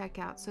at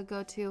checkout. So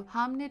go to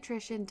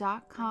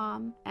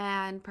humnutrition.com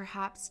and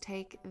perhaps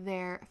take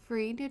their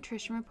free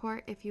nutrition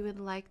report if you would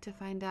like to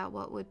find out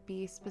what would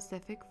be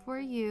specific for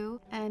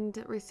you,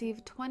 and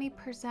receive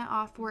 20%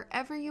 off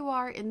wherever you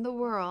are in the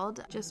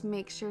world. Just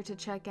make sure to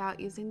check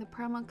out using the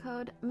promo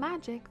code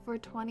MAGIC for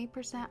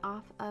 20%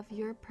 off of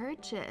your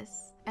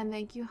purchase. And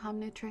thank you, Hum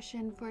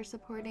Nutrition, for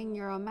supporting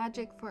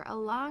UroMagic for a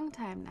long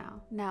time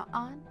now. Now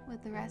on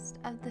with the rest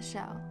of the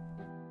show.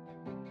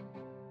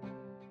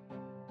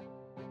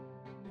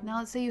 Now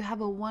let's say you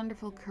have a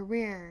wonderful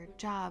career,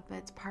 job,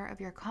 it's part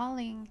of your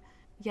calling,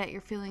 yet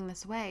you're feeling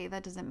this way.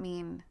 That doesn't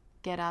mean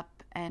get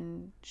up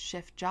and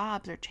shift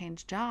jobs or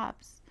change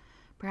jobs.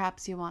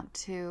 Perhaps you want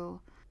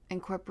to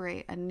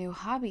incorporate a new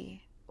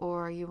hobby,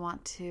 or you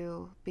want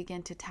to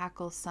begin to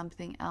tackle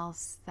something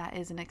else that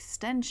is an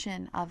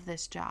extension of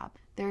this job.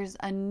 There's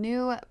a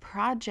new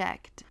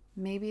project.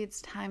 Maybe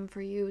it's time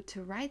for you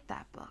to write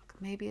that book.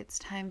 Maybe it's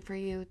time for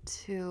a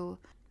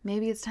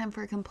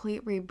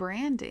complete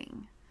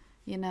rebranding.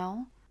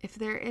 If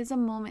there is a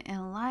moment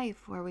in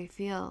life where we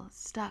feel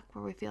stuck,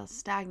 where we feel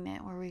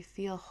stagnant, where we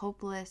feel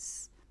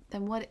hopeless,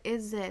 then what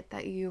is it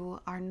that you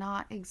are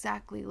not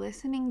exactly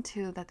listening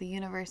to that the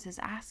universe is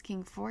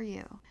asking for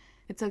you?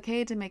 It's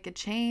okay to make a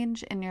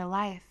change in your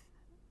life,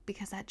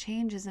 because that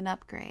change is an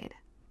upgrade.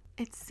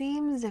 It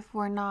seems if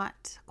we're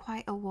not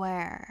quite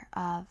aware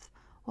of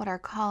what our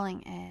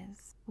calling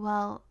is,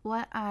 well,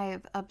 what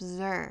I've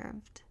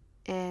observed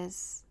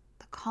is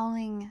the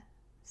calling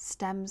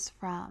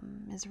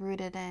is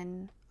rooted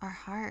in our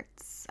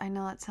hearts. I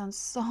know it sounds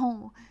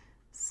so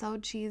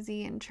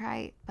cheesy and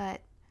trite,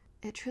 but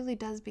it truly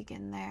does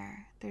begin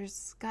there.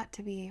 There's got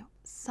to be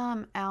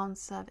some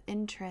ounce of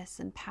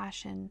interest and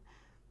passion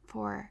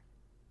for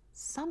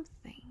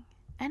something,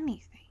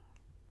 anything.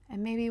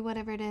 And maybe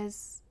whatever it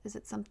is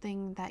it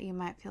something that you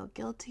might feel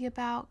guilty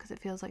about because it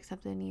feels like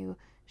something you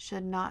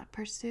should not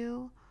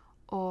pursue,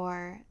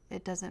 or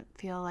it doesn't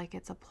feel like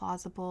it's a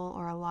plausible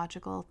or a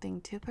logical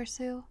thing to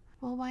pursue?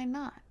 Well, why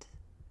not?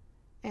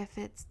 If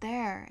it's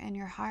there in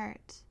your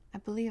heart, I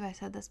believe I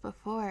said this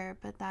before,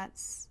 but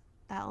that's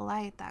that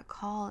light, that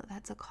call,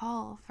 that's a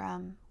call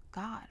from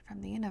God,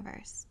 from the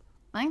universe.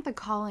 I think the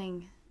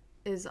calling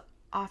is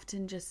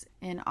often just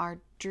in our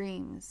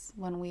dreams,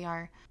 when we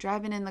are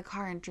driving in the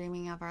car and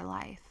dreaming of our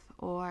life,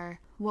 or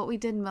what we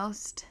did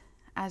most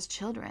as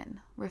children,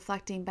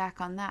 reflecting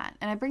back on that.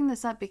 And I bring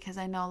this up because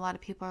I know a lot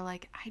of people are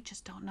like, I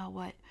just don't know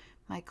what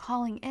my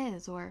calling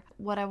is or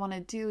what I want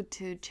to do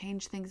to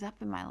change things up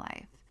in my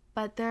life.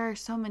 But there are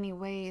so many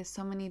ways,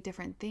 so many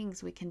different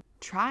things we can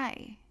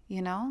try,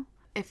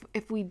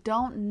 If we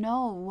don't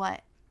know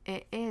what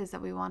it is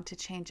that we want to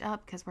change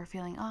up because we're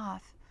feeling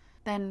off,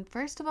 then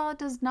first of all, it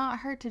does not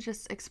hurt to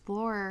just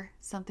explore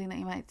something that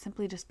you might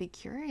simply just be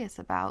curious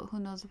about. Who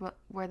knows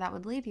where that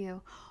would lead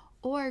you?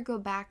 Or go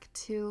back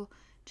to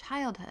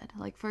childhood.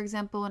 Like, for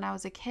example, when I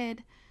was a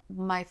kid,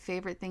 my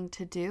favorite thing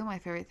to do, my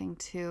favorite thing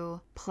to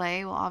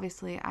play, well,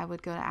 obviously I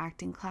would go to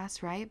acting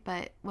class, right?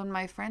 But when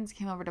my friends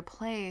came over to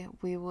play,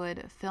 we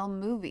would film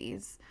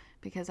movies,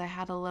 because I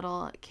had a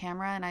little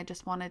camera and I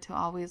just wanted to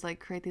always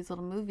create these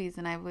little movies.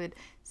 And I would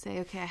say,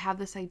 okay, I have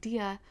this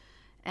idea,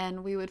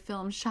 and we would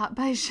film shot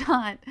by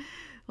shot,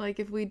 Like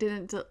if we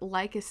didn't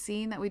like a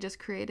scene that we just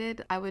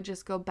created, I would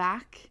just go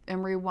back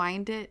and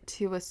rewind it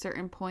to a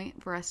certain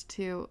point for us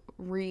to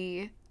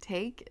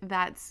retake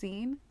that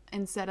scene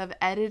instead of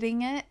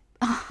editing it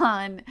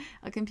on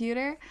a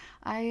computer.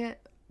 I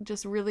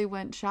just really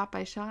went shot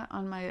by shot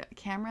on my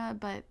camera,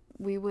 but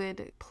we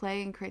would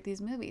play and create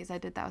these movies. I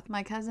did that with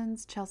my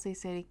cousins, Chelsea,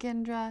 Sadie,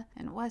 Kendra,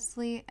 and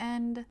Wesley,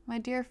 and my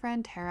dear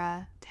friend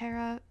Tara.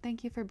 Tara,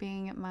 thank you for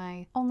being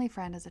my only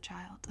friend as a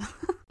child.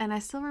 And I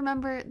still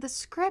remember the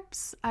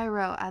scripts I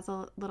wrote as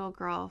a little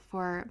girl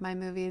for my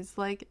movies,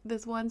 like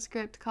this one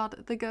script called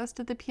The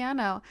Ghost of the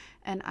Piano.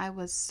 And I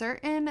was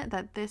certain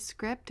that this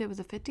script, it was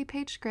a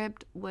 50-page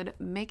script, would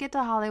make it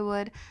to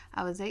Hollywood.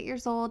 I was 8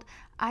 years old.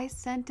 I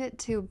sent it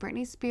to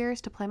Britney Spears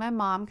to play my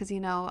mom because,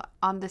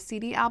 on the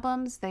CD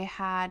albums, they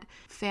had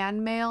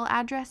fan mail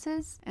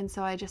addresses. And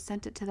so I just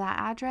sent it to that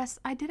address.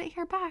 I didn't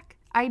hear back.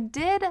 I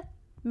did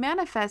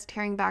manifest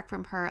hearing back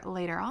from her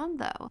later on,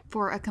 though,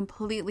 for a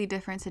completely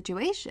different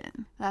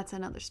situation. That's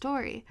another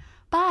story.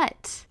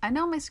 But I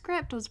know my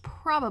script was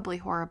probably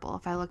horrible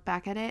if I look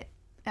back at it.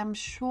 I'm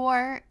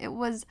sure it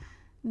was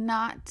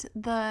not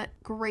the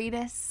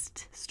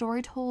greatest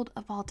story told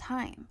of all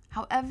time.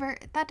 However,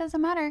 that doesn't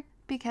matter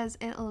because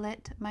it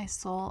lit my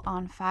soul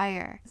on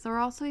fire. So we're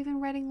also even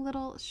writing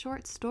little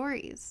short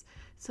stories.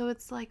 So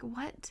it's like,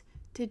 what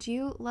did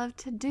you love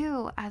to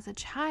do as a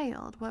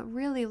child? What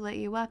really lit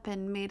you up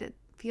and made it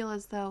feel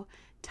as though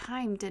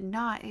time did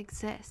not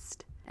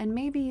exist? And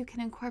maybe you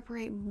can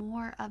incorporate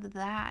more of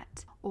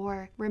that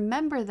or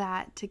remember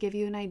that to give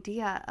you an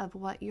idea of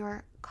what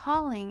your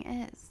calling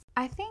is.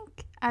 I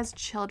think as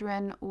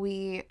children,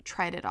 we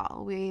tried it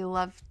all. We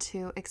loved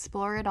to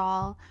explore it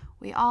all.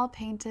 We all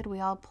painted, we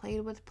all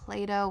played with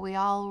Play-Doh, we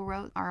all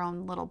wrote our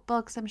own little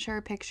books, I'm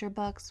sure, picture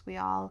books. We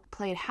all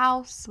played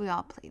house, we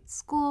all played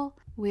school,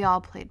 we all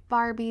played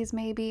Barbies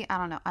maybe. I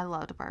don't know, I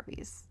loved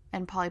Barbies.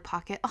 And Polly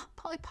Pocket. Oh,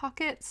 Polly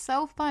Pocket,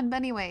 so fun. But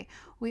anyway,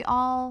 we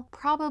all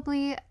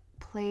probably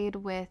played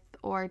with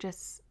or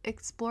just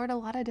explored a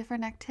lot of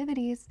different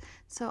activities.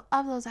 So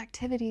of those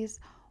activities,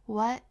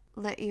 what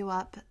lit you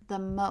up the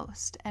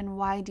most and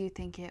why do you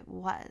think it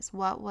was?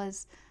 What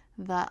was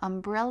the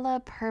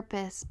umbrella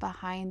purpose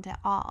behind it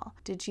all?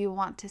 Did you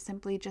want to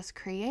simply just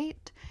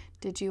create?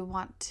 Did you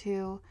want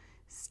to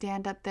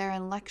stand up there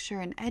and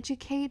lecture and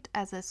educate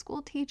as a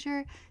school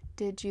teacher?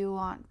 Did you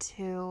want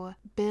to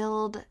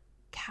build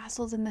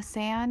castles in the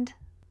sand?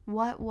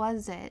 What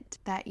was it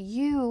that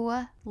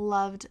you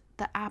loved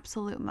the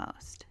absolute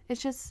most?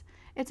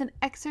 It's an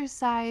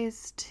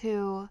exercise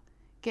to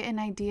get an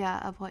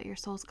idea of what your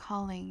soul's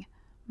calling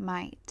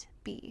might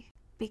be.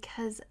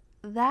 Because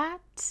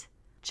that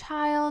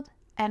child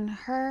and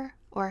her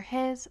or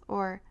his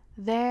or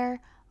their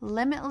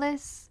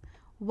limitless,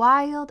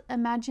 wild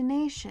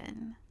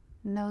imagination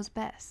knows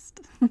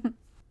best.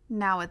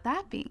 Now, with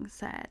that being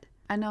said,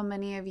 I know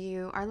many of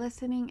you are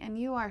listening and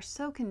you are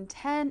so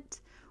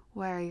content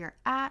where you're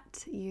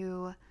at.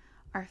 You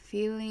are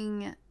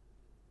feeling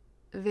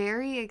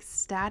very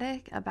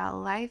ecstatic about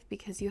life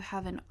because you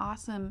have an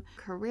awesome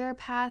career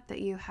path that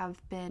you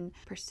have been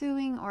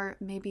pursuing, or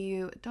maybe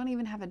you don't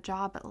even have a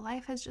job, but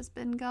life has just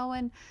been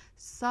going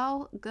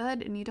so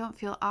good and you don't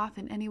feel off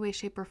in any way,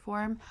 shape, or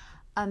form.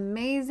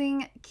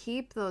 Amazing.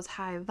 Keep those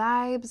high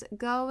vibes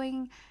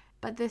going.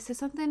 But this is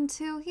something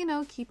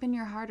to, keep in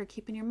your heart or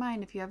keep in your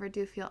mind if you ever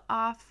do feel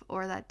off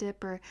or that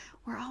dip, or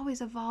we're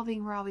always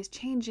evolving, we're always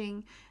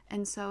changing.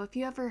 And so if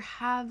you ever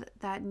have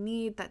that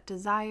need, that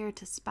desire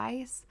to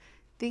spice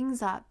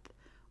things up,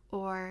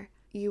 or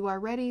you are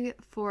ready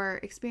for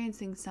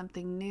experiencing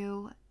something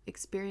new,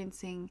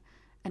 experiencing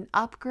an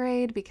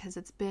upgrade because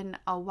it's been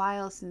a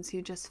while since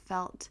you just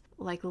felt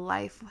like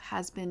life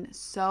has been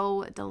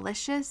so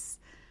delicious,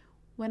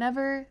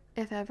 whenever,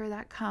 if ever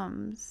that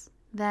comes,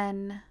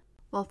 then,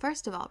 well,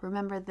 first of all,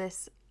 remember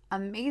this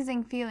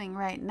amazing feeling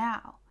right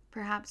now.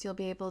 Perhaps you'll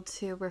be able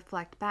to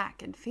reflect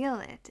back and feel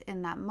it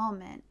in that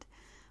moment.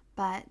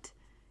 But,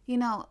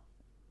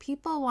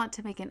 people want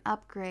to make an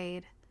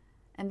upgrade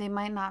and they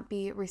might not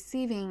be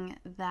receiving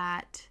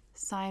that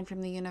sign from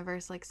the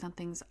universe like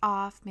something's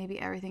off. Maybe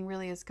everything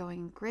really is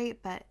going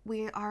great, but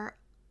we are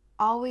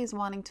always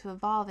wanting to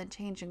evolve and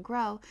change and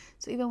grow.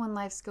 So even when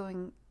life's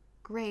going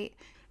great,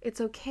 it's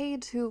okay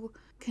to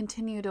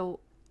continue to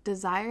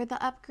desire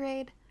the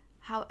upgrade.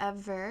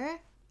 However,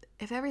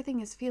 if everything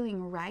is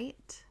feeling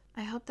right,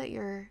 I hope that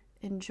you're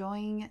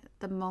enjoying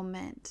the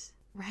moment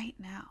right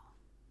now.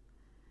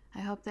 I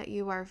hope that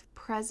you are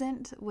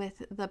present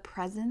with the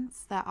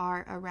presents that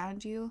are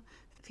around you.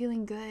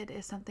 Feeling good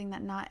is something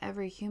that not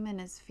every human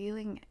is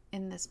feeling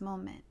in this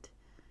moment.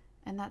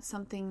 And that's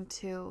something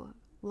to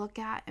look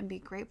at and be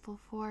grateful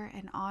for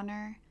and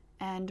honor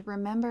and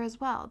remember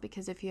as well.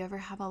 Because if you ever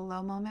have a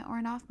low moment or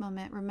an off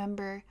moment,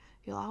 remember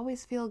you'll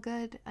always feel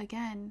good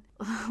again.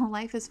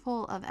 Life is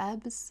full of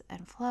ebbs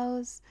and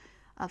flows,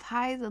 of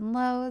highs and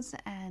lows,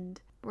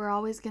 and we're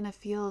always going to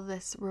feel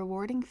this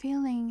rewarding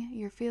feeling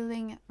you're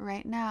feeling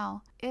right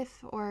now. If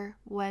or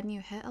when you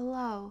hit a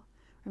low,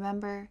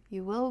 remember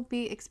you will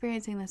be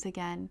experiencing this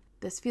again,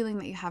 this feeling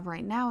that you have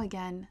right now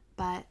again,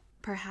 but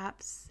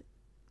perhaps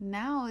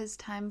now is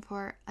time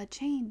for a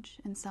change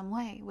in some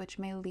way, which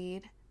may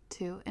lead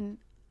to an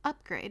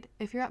upgrade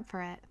if you're up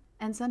for it.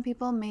 And some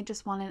people may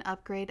just want an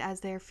upgrade as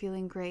they're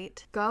feeling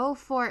great. Go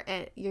for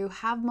it. You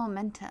have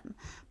momentum.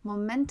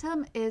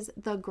 Momentum is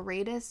the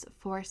greatest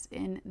force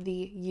in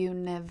the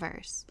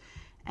universe.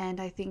 And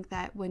I think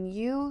that when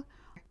you've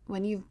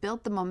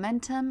built the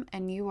momentum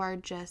and you are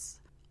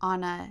just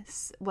on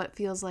what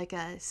feels like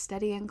a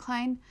steady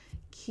incline,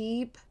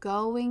 keep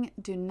going.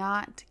 Do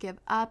not give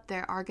up.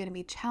 There are going to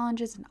be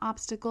challenges and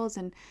obstacles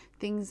and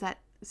things that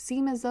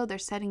seem as though they're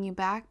setting you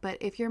back, but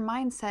if your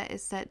mindset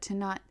is set to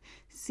not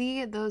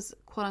see those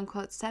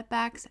quote-unquote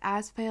setbacks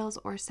as fails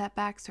or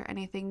setbacks or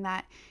anything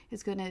that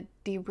is going to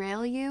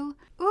derail you,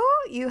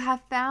 you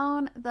have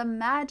found the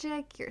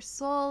magic. Your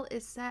soul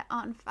is set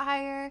on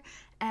fire,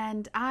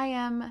 and I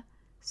am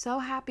so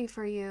happy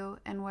for you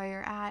and where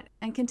you're at,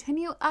 and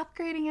continue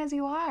upgrading as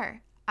you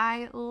are.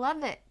 I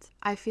love it.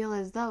 I feel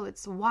as though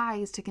it's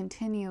wise to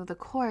continue the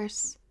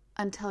course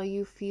until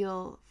you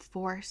feel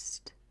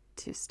forced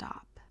to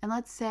stop. And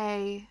let's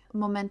say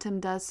momentum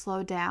does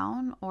slow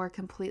down or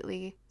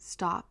completely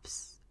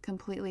stops,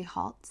 completely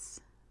halts.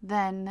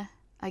 Then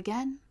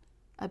again,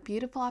 a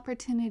beautiful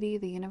opportunity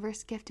the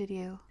universe gifted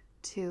you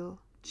to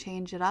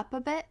change it up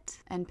a bit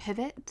and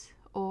pivot,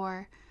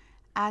 or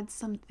add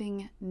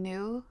something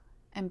new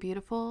and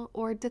beautiful,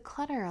 or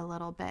declutter a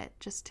little bit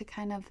just to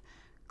kind of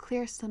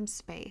clear some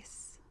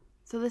space.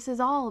 So this is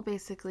all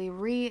basically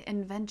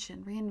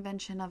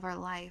reinvention of our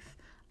life,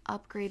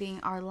 upgrading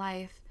our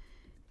life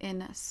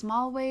in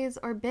small ways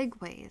or big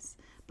ways.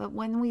 But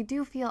when we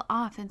do feel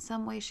off in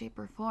some way, shape,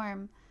 or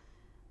form,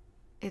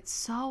 it's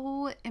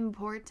so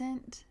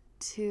important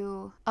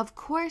to, of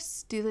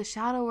course, do the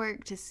shadow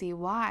work to see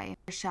why.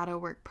 Shadow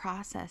work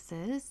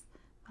processes,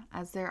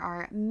 as there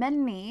are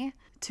many,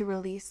 to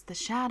release the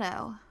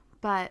shadow.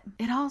 But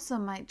it also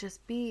might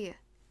just be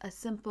a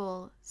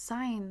simple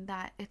sign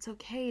that it's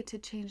okay to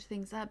change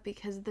things up,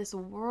 because this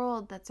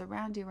world that's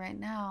around you right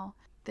now,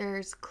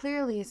 there's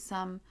clearly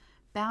some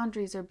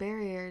boundaries or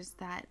barriers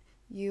that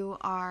you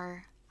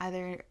are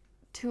either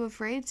too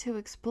afraid to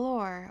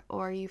explore,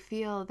 or you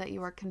feel that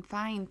you are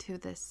confined to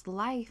this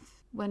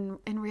life, when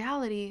in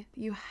reality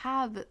you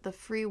have the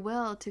free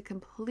will to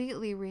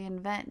completely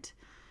reinvent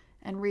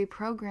and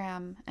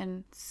reprogram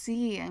and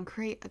see and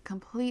create a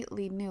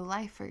completely new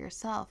life for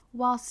yourself,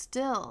 while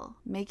still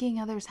making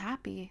others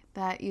happy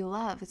that you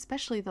love,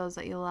 especially those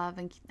that you love,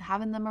 and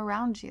having them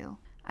around you.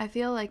 I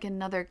feel like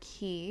another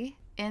key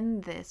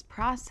in this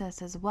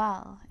process as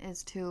well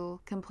is to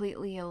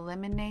completely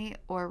eliminate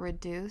or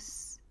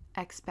reduce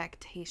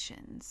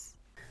expectations.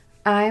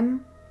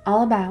 I'm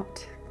all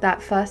about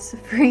that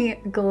fuss-free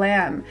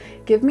glam.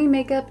 Give me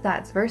makeup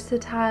that's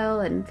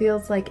versatile and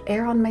feels like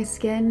air on my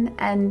skin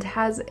and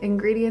has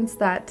ingredients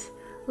that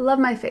love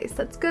my face,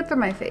 that's good for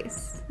my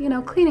face.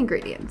 Clean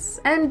ingredients.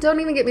 And don't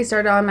even get me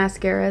started on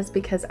mascaras,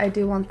 because I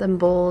do want them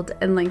bold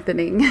and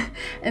lengthening.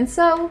 And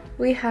so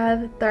we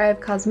have Thrive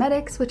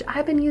Causemetics, which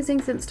I've been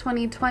using since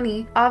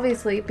 2020,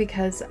 obviously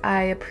because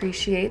I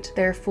appreciate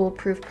their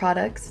foolproof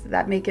products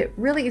that make it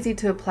really easy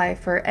to apply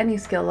for any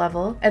skill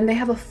level. And they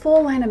have a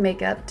full line of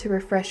makeup to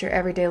refresh your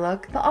everyday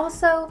look, but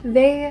also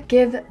they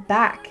give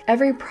back.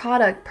 Every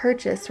product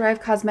purchased,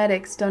 Thrive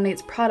Causemetics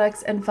donates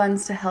products and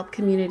funds to help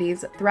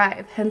communities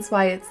thrive, hence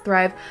why it's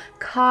Thrive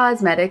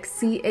Causemetics,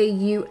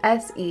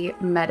 C-A-U-S-E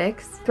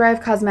Medics.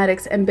 Thrive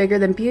Causemetics and Bigger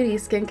Than Beauty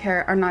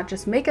skincare are not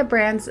just makeup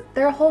brands,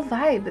 they're a whole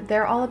vibe.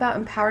 They're all about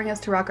empowering us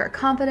to rock our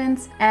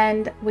confidence,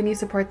 and when you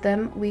support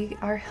them, we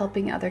are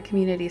helping other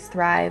communities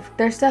thrive.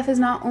 Their stuff is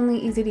not only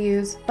easy to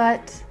use,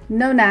 but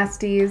no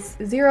nasties,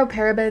 zero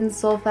parabens,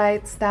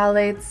 sulfites,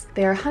 phthalates.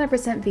 They are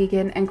 100%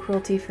 vegan and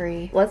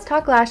cruelty-free. Let's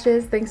talk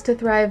lashes. Thanks to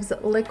Thrive's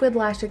liquid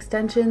lash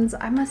extensions,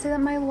 I must say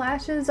that my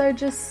lashes are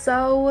just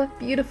so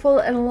beautiful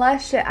and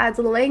lush. It adds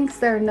lengths,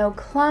 there are no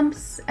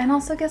clumps, and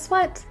also guess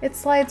what? It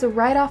slides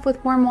right off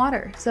with warm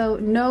water, so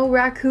no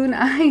raccoon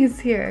eyes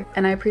here.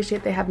 And I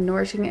appreciate they have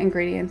nourishing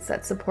ingredients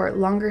that support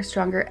longer,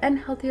 stronger, and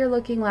healthier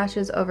looking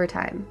lashes over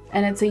time.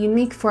 And it's a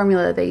unique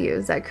formula they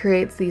use that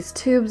creates these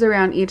tubes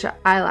around each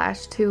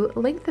eyelash to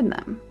lengthen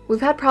them.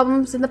 We've had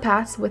problems in the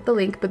past with the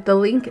link, but the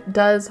link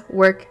does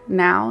work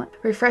now.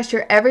 Refresh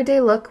your everyday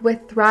look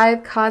with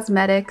Thrive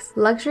Causemetics,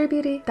 luxury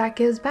beauty that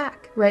gives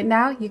back. Right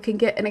now, you can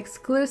get an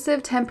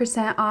exclusive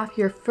 10% off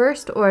your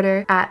first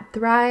order at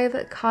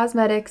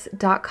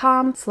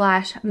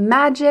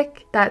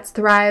thrivecausemetics.com/magic. That's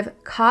Thrive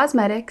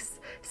Causemetics,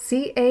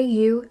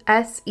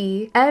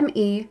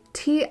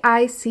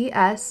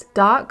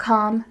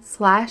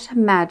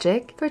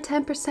 CAUSEMETICS.com/magic for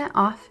 10%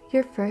 off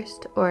your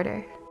first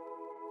order.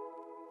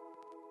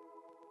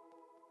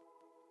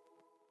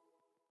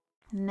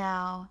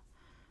 Now,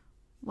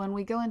 when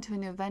we go into a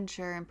new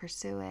venture and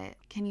pursue it,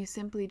 can you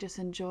simply just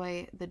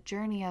enjoy the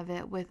journey of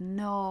it with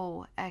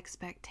no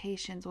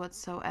expectations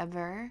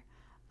whatsoever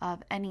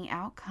of any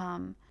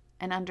outcome,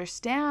 and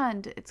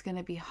understand it's going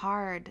to be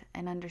hard,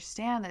 and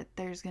understand that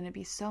there's going to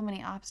be so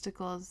many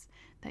obstacles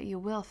that you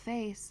will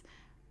face,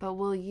 but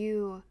will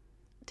you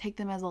take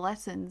them as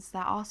lessons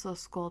that also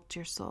sculpt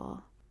your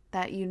soul.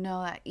 That you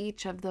know that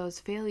each of those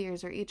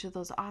failures or each of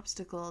those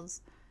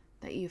obstacles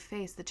that you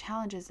face, the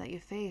challenges that you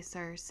face,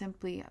 are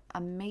simply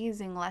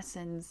amazing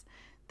lessons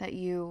that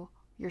your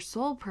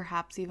soul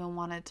perhaps even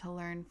wanted to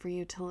learn for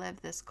you to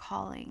live this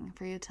calling,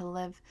 for you to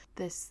live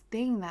this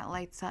thing that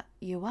lights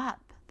you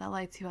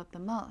up the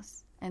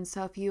most. And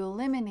so if you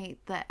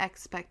eliminate the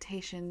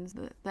expectations,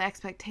 the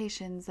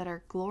expectations that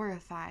are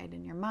glorified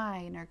in your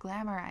mind or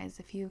glamorized,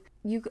 if you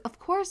of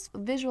course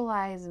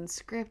visualize and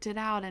script it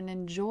out and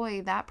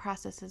enjoy that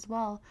process as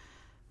well,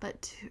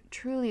 but to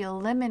truly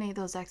eliminate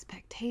those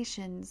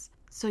expectations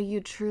so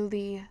you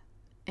truly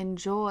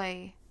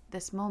enjoy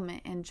this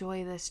moment,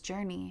 enjoy this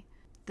journey,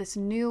 this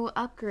new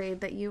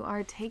upgrade that you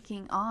are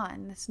taking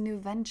on, this new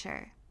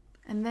venture.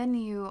 And then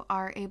you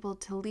are able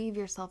to leave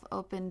yourself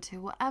open to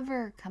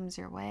whatever comes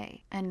your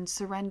way and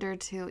surrender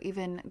to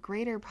even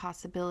greater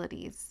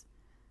possibilities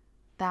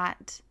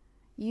that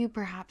you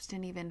perhaps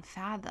didn't even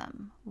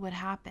fathom would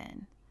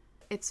happen.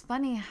 It's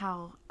funny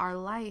how our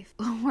life,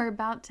 we're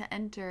about to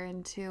enter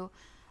into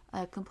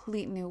a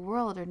complete new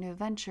world or new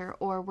venture,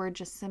 or we're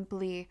just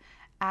simply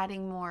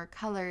adding more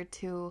color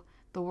to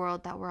the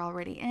world that we're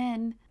already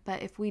in.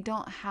 But if we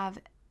don't have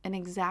an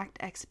exact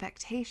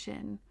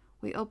expectation,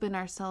 we open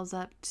ourselves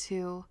up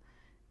to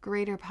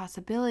greater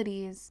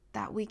possibilities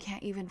that we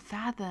can't even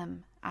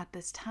fathom at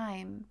this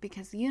time,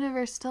 because the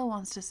universe still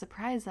wants to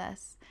surprise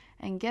us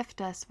and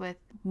gift us with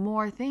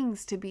more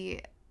things to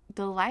be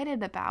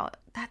delighted about.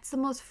 That's the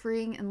most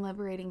freeing and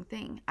liberating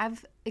thing.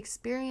 I've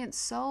experienced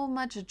so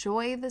much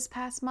joy this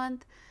past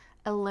month,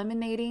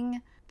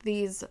 eliminating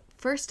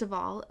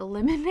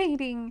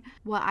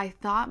what I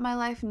thought my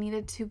life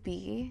needed to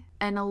be,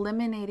 and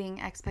eliminating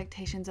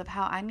expectations of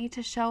how I need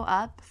to show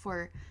up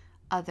for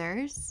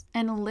others,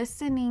 and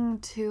listening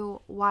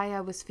to why I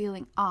was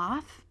feeling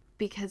off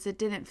because it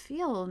didn't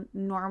feel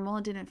normal,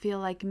 it didn't feel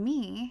like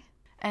me,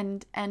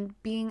 and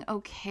being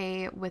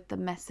okay with the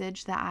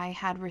message that I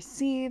had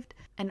received,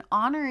 and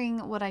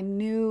honoring what I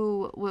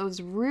knew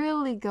was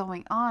really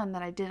going on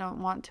that I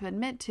didn't want to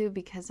admit to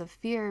because of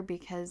fear,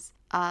 because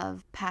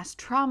of past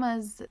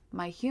traumas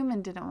my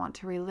human didn't want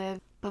to relive,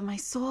 but my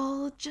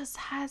soul just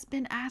has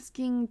been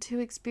asking to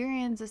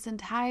experience this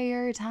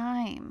entire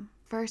time.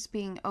 First,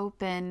 being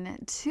open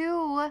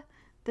to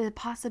the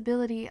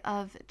possibility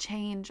of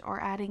change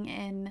or adding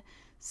in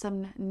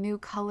some new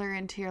color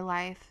into your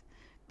life,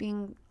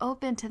 being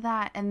open to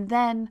that. And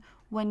then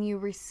when you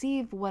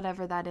receive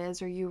whatever that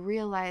is, or you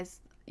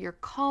realize your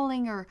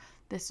calling or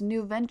this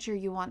new venture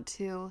you want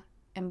to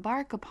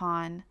embark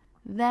upon,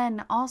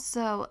 then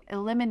also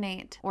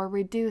eliminate or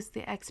reduce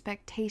the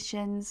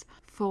expectations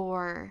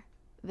for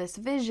this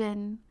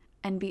vision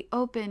and be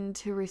open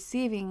to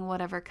receiving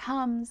whatever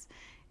comes,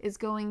 is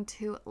going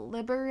to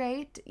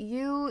liberate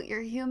you,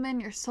 your human,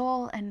 your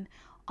soul, and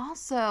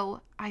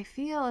also, I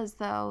feel as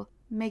though,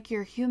 make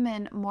your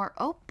human more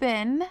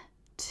open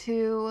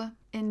to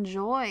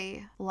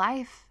enjoy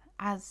life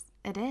as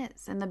it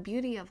is and the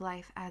beauty of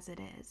life as it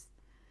is.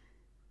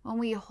 When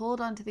we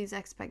hold on to these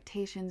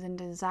expectations and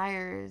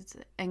desires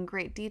in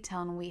great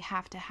detail, and we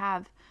have to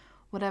have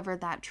whatever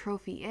that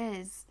trophy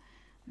is,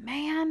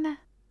 man,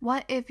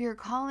 what if your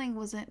calling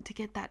wasn't to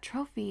get that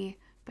trophy,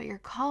 but your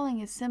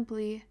calling is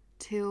simply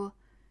to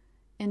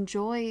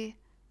enjoy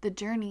the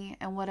journey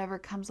and whatever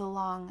comes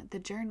along the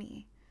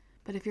journey?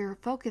 But if you're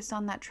focused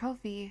on that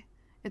trophy,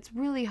 it's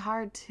really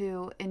hard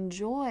to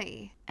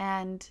enjoy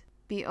and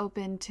be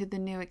open to the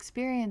new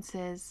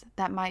experiences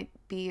that might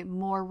be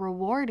more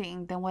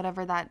rewarding than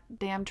whatever that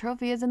damn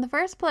trophy is in the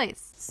first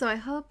place. So I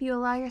hope you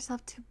allow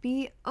yourself to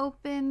be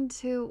open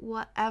to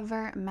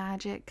whatever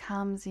magic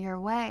comes your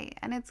way.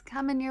 And it's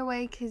coming your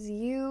way because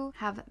you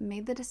have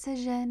made the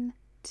decision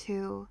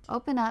to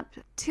open up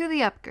to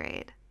the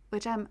upgrade,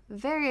 which I'm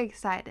very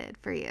excited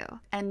for you.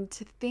 And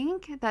to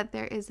think that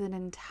there is an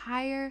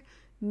entire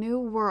new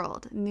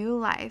world, new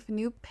life,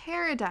 new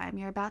paradigm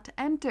you're about to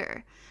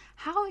enter.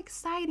 How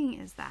exciting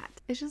is that?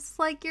 It's just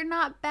like you're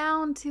not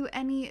bound to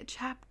any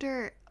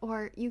chapter,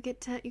 or you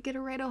get to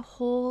write a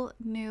whole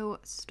new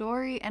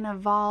story and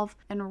evolve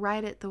and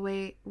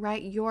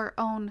write your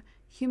own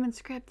human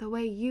script the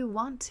way you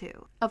want to.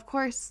 Of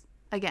course,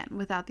 again,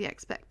 without the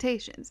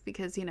expectations,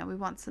 because, we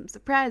want some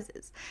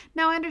surprises.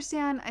 Now, I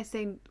understand I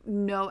say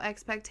no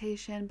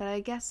expectation, but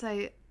I guess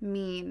I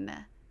mean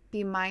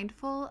be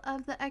mindful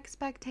of the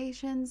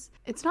expectations.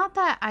 It's not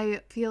that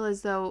I feel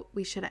as though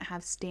we shouldn't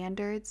have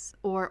standards,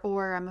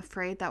 or I'm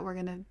afraid that we're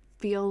going to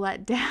feel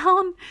let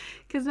down,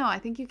 because no, I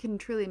think you can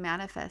truly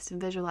manifest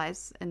and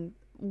visualize and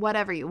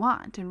whatever you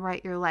want and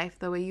write your life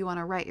the way you want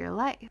to write your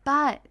life.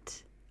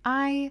 But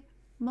I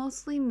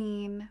mostly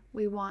mean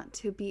we want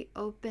to be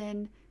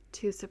open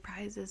to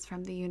surprises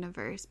from the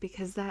universe,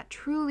 because that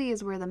truly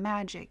is where the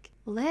magic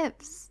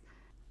lives.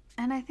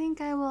 And I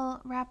think I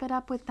will wrap it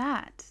up with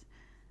that.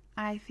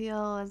 I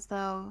feel as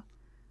though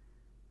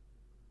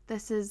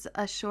this is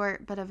a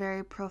short but a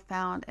very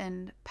profound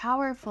and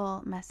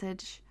powerful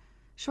message,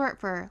 short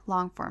for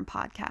long form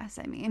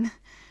podcasts,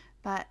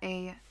 but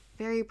a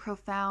very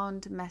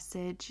profound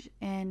message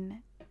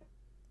in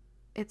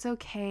it's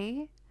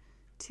okay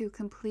to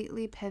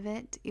completely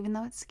pivot, even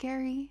though it's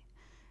scary.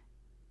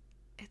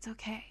 It's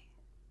okay.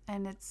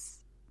 And it's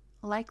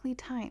likely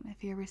time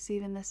if you're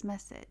receiving this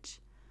message.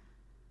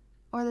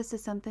 Or this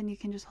is something you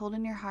can just hold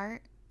in your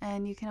heart,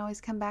 and you can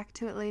always come back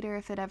to it later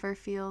if you ever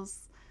feel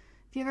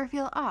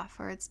off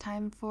or it's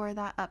time for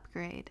that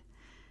upgrade.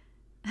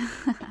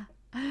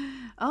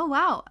 Oh,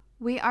 wow.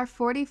 We are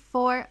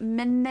 44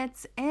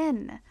 minutes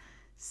in.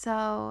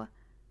 So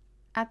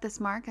at this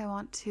mark, I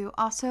want to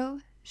also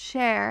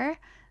share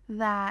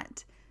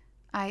that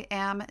I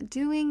am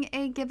doing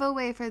a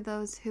giveaway for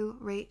those who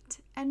rate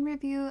and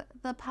review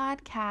the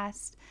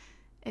podcast.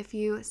 If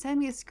you send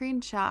me a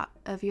screenshot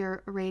of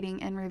your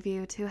rating and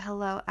review to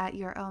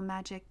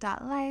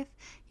hello@yourownmagic.life,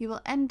 you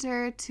will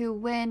enter to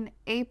win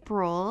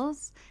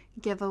April's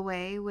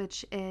giveaway,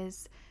 which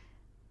is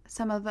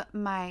some of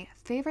my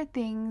favorite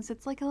things.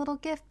 It's like a little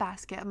gift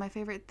basket of my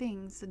favorite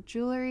things: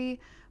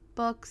 jewelry,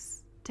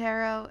 books,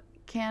 tarot,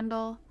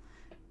 candle,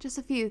 just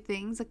a few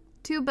things.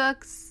 2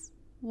 books,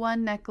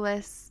 1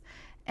 necklace,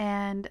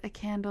 and a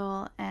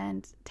candle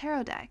and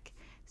tarot deck.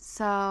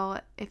 So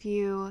if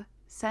you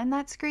send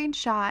that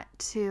screenshot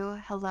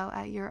to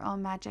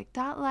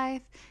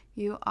hello@yourownmagic.life,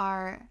 you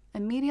are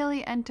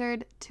immediately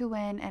entered to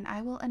win, and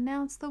I will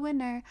announce the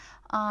winner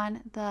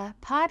on the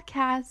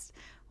podcast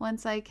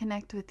once I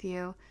connect with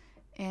you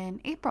in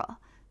April.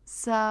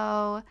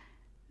 So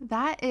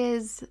that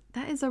is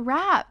a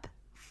wrap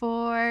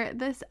for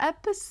this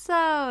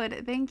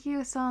episode. Thank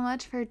you so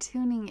much for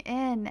tuning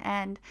in,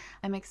 and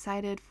I'm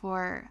excited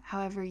for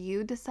however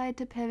you decide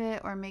to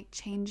pivot or make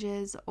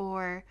changes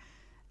or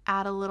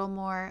add a little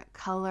more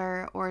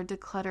color or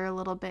declutter a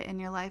little bit in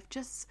your life,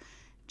 just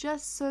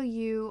so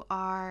you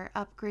are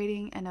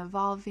upgrading and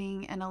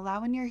evolving and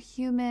allowing your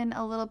human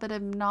a little bit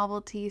of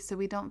novelty so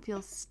we don't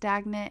feel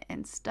stagnant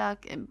and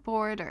stuck and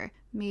bored, or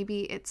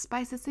maybe it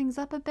spices things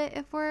up a bit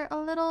if we're a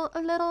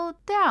little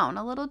down,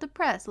 a little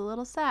depressed, a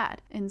little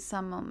sad in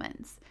some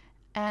moments.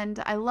 And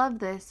I love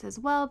this as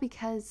well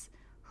because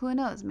who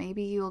knows,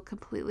 maybe you will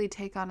completely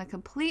take on a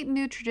complete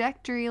new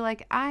trajectory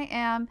like I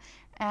am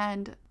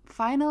and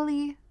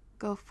finally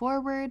go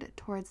forward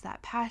towards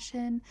that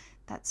passion,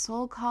 that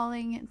soul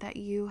calling that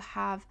you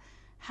have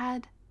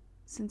had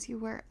since you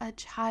were a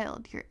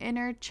child, your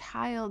inner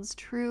child's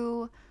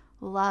true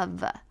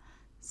love.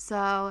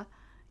 So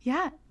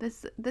yeah,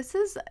 these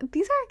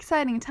are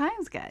exciting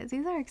times, guys.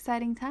 These are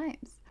exciting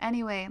times.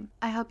 Anyway,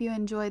 I hope you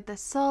enjoyed the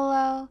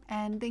solo,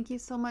 and thank you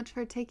so much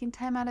for taking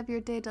time out of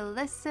your day to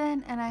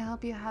listen, and I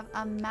hope you have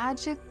a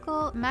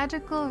magical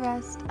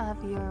rest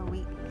of your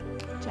week.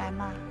 Jai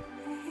Ma.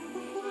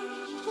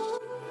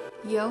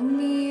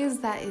 Yomis,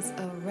 that is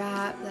a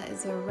wrap. That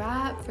is a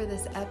wrap for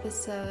this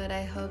episode.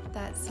 I hope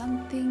that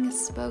something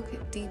spoke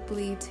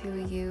deeply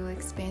to you,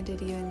 expanded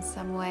you in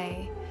some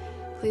way.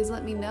 Please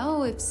let me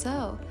know if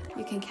so.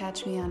 You can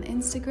catch me on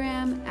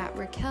Instagram at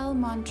Raquel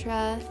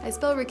Mantra. I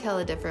spell Raquel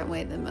a different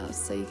way than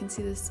most, so you can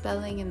see the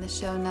spelling in the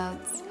show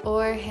notes.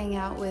 Or hang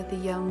out with the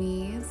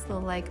Yomis, the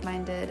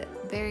like-minded,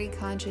 very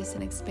conscious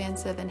and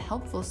expansive and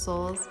helpful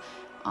souls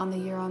on the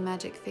Your Own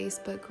Magic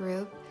Facebook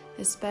group.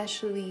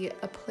 Especially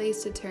a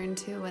place to turn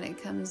to when it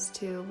comes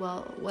to,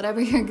 well, whatever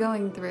you're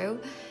going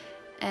through.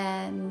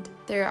 And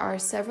there are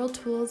several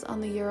tools on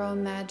the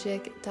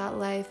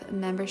yourownmagic.life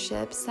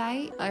membership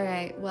site. All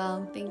right,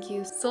 well, thank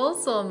you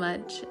so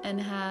much, and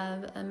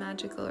have a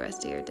magical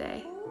rest of your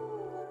day.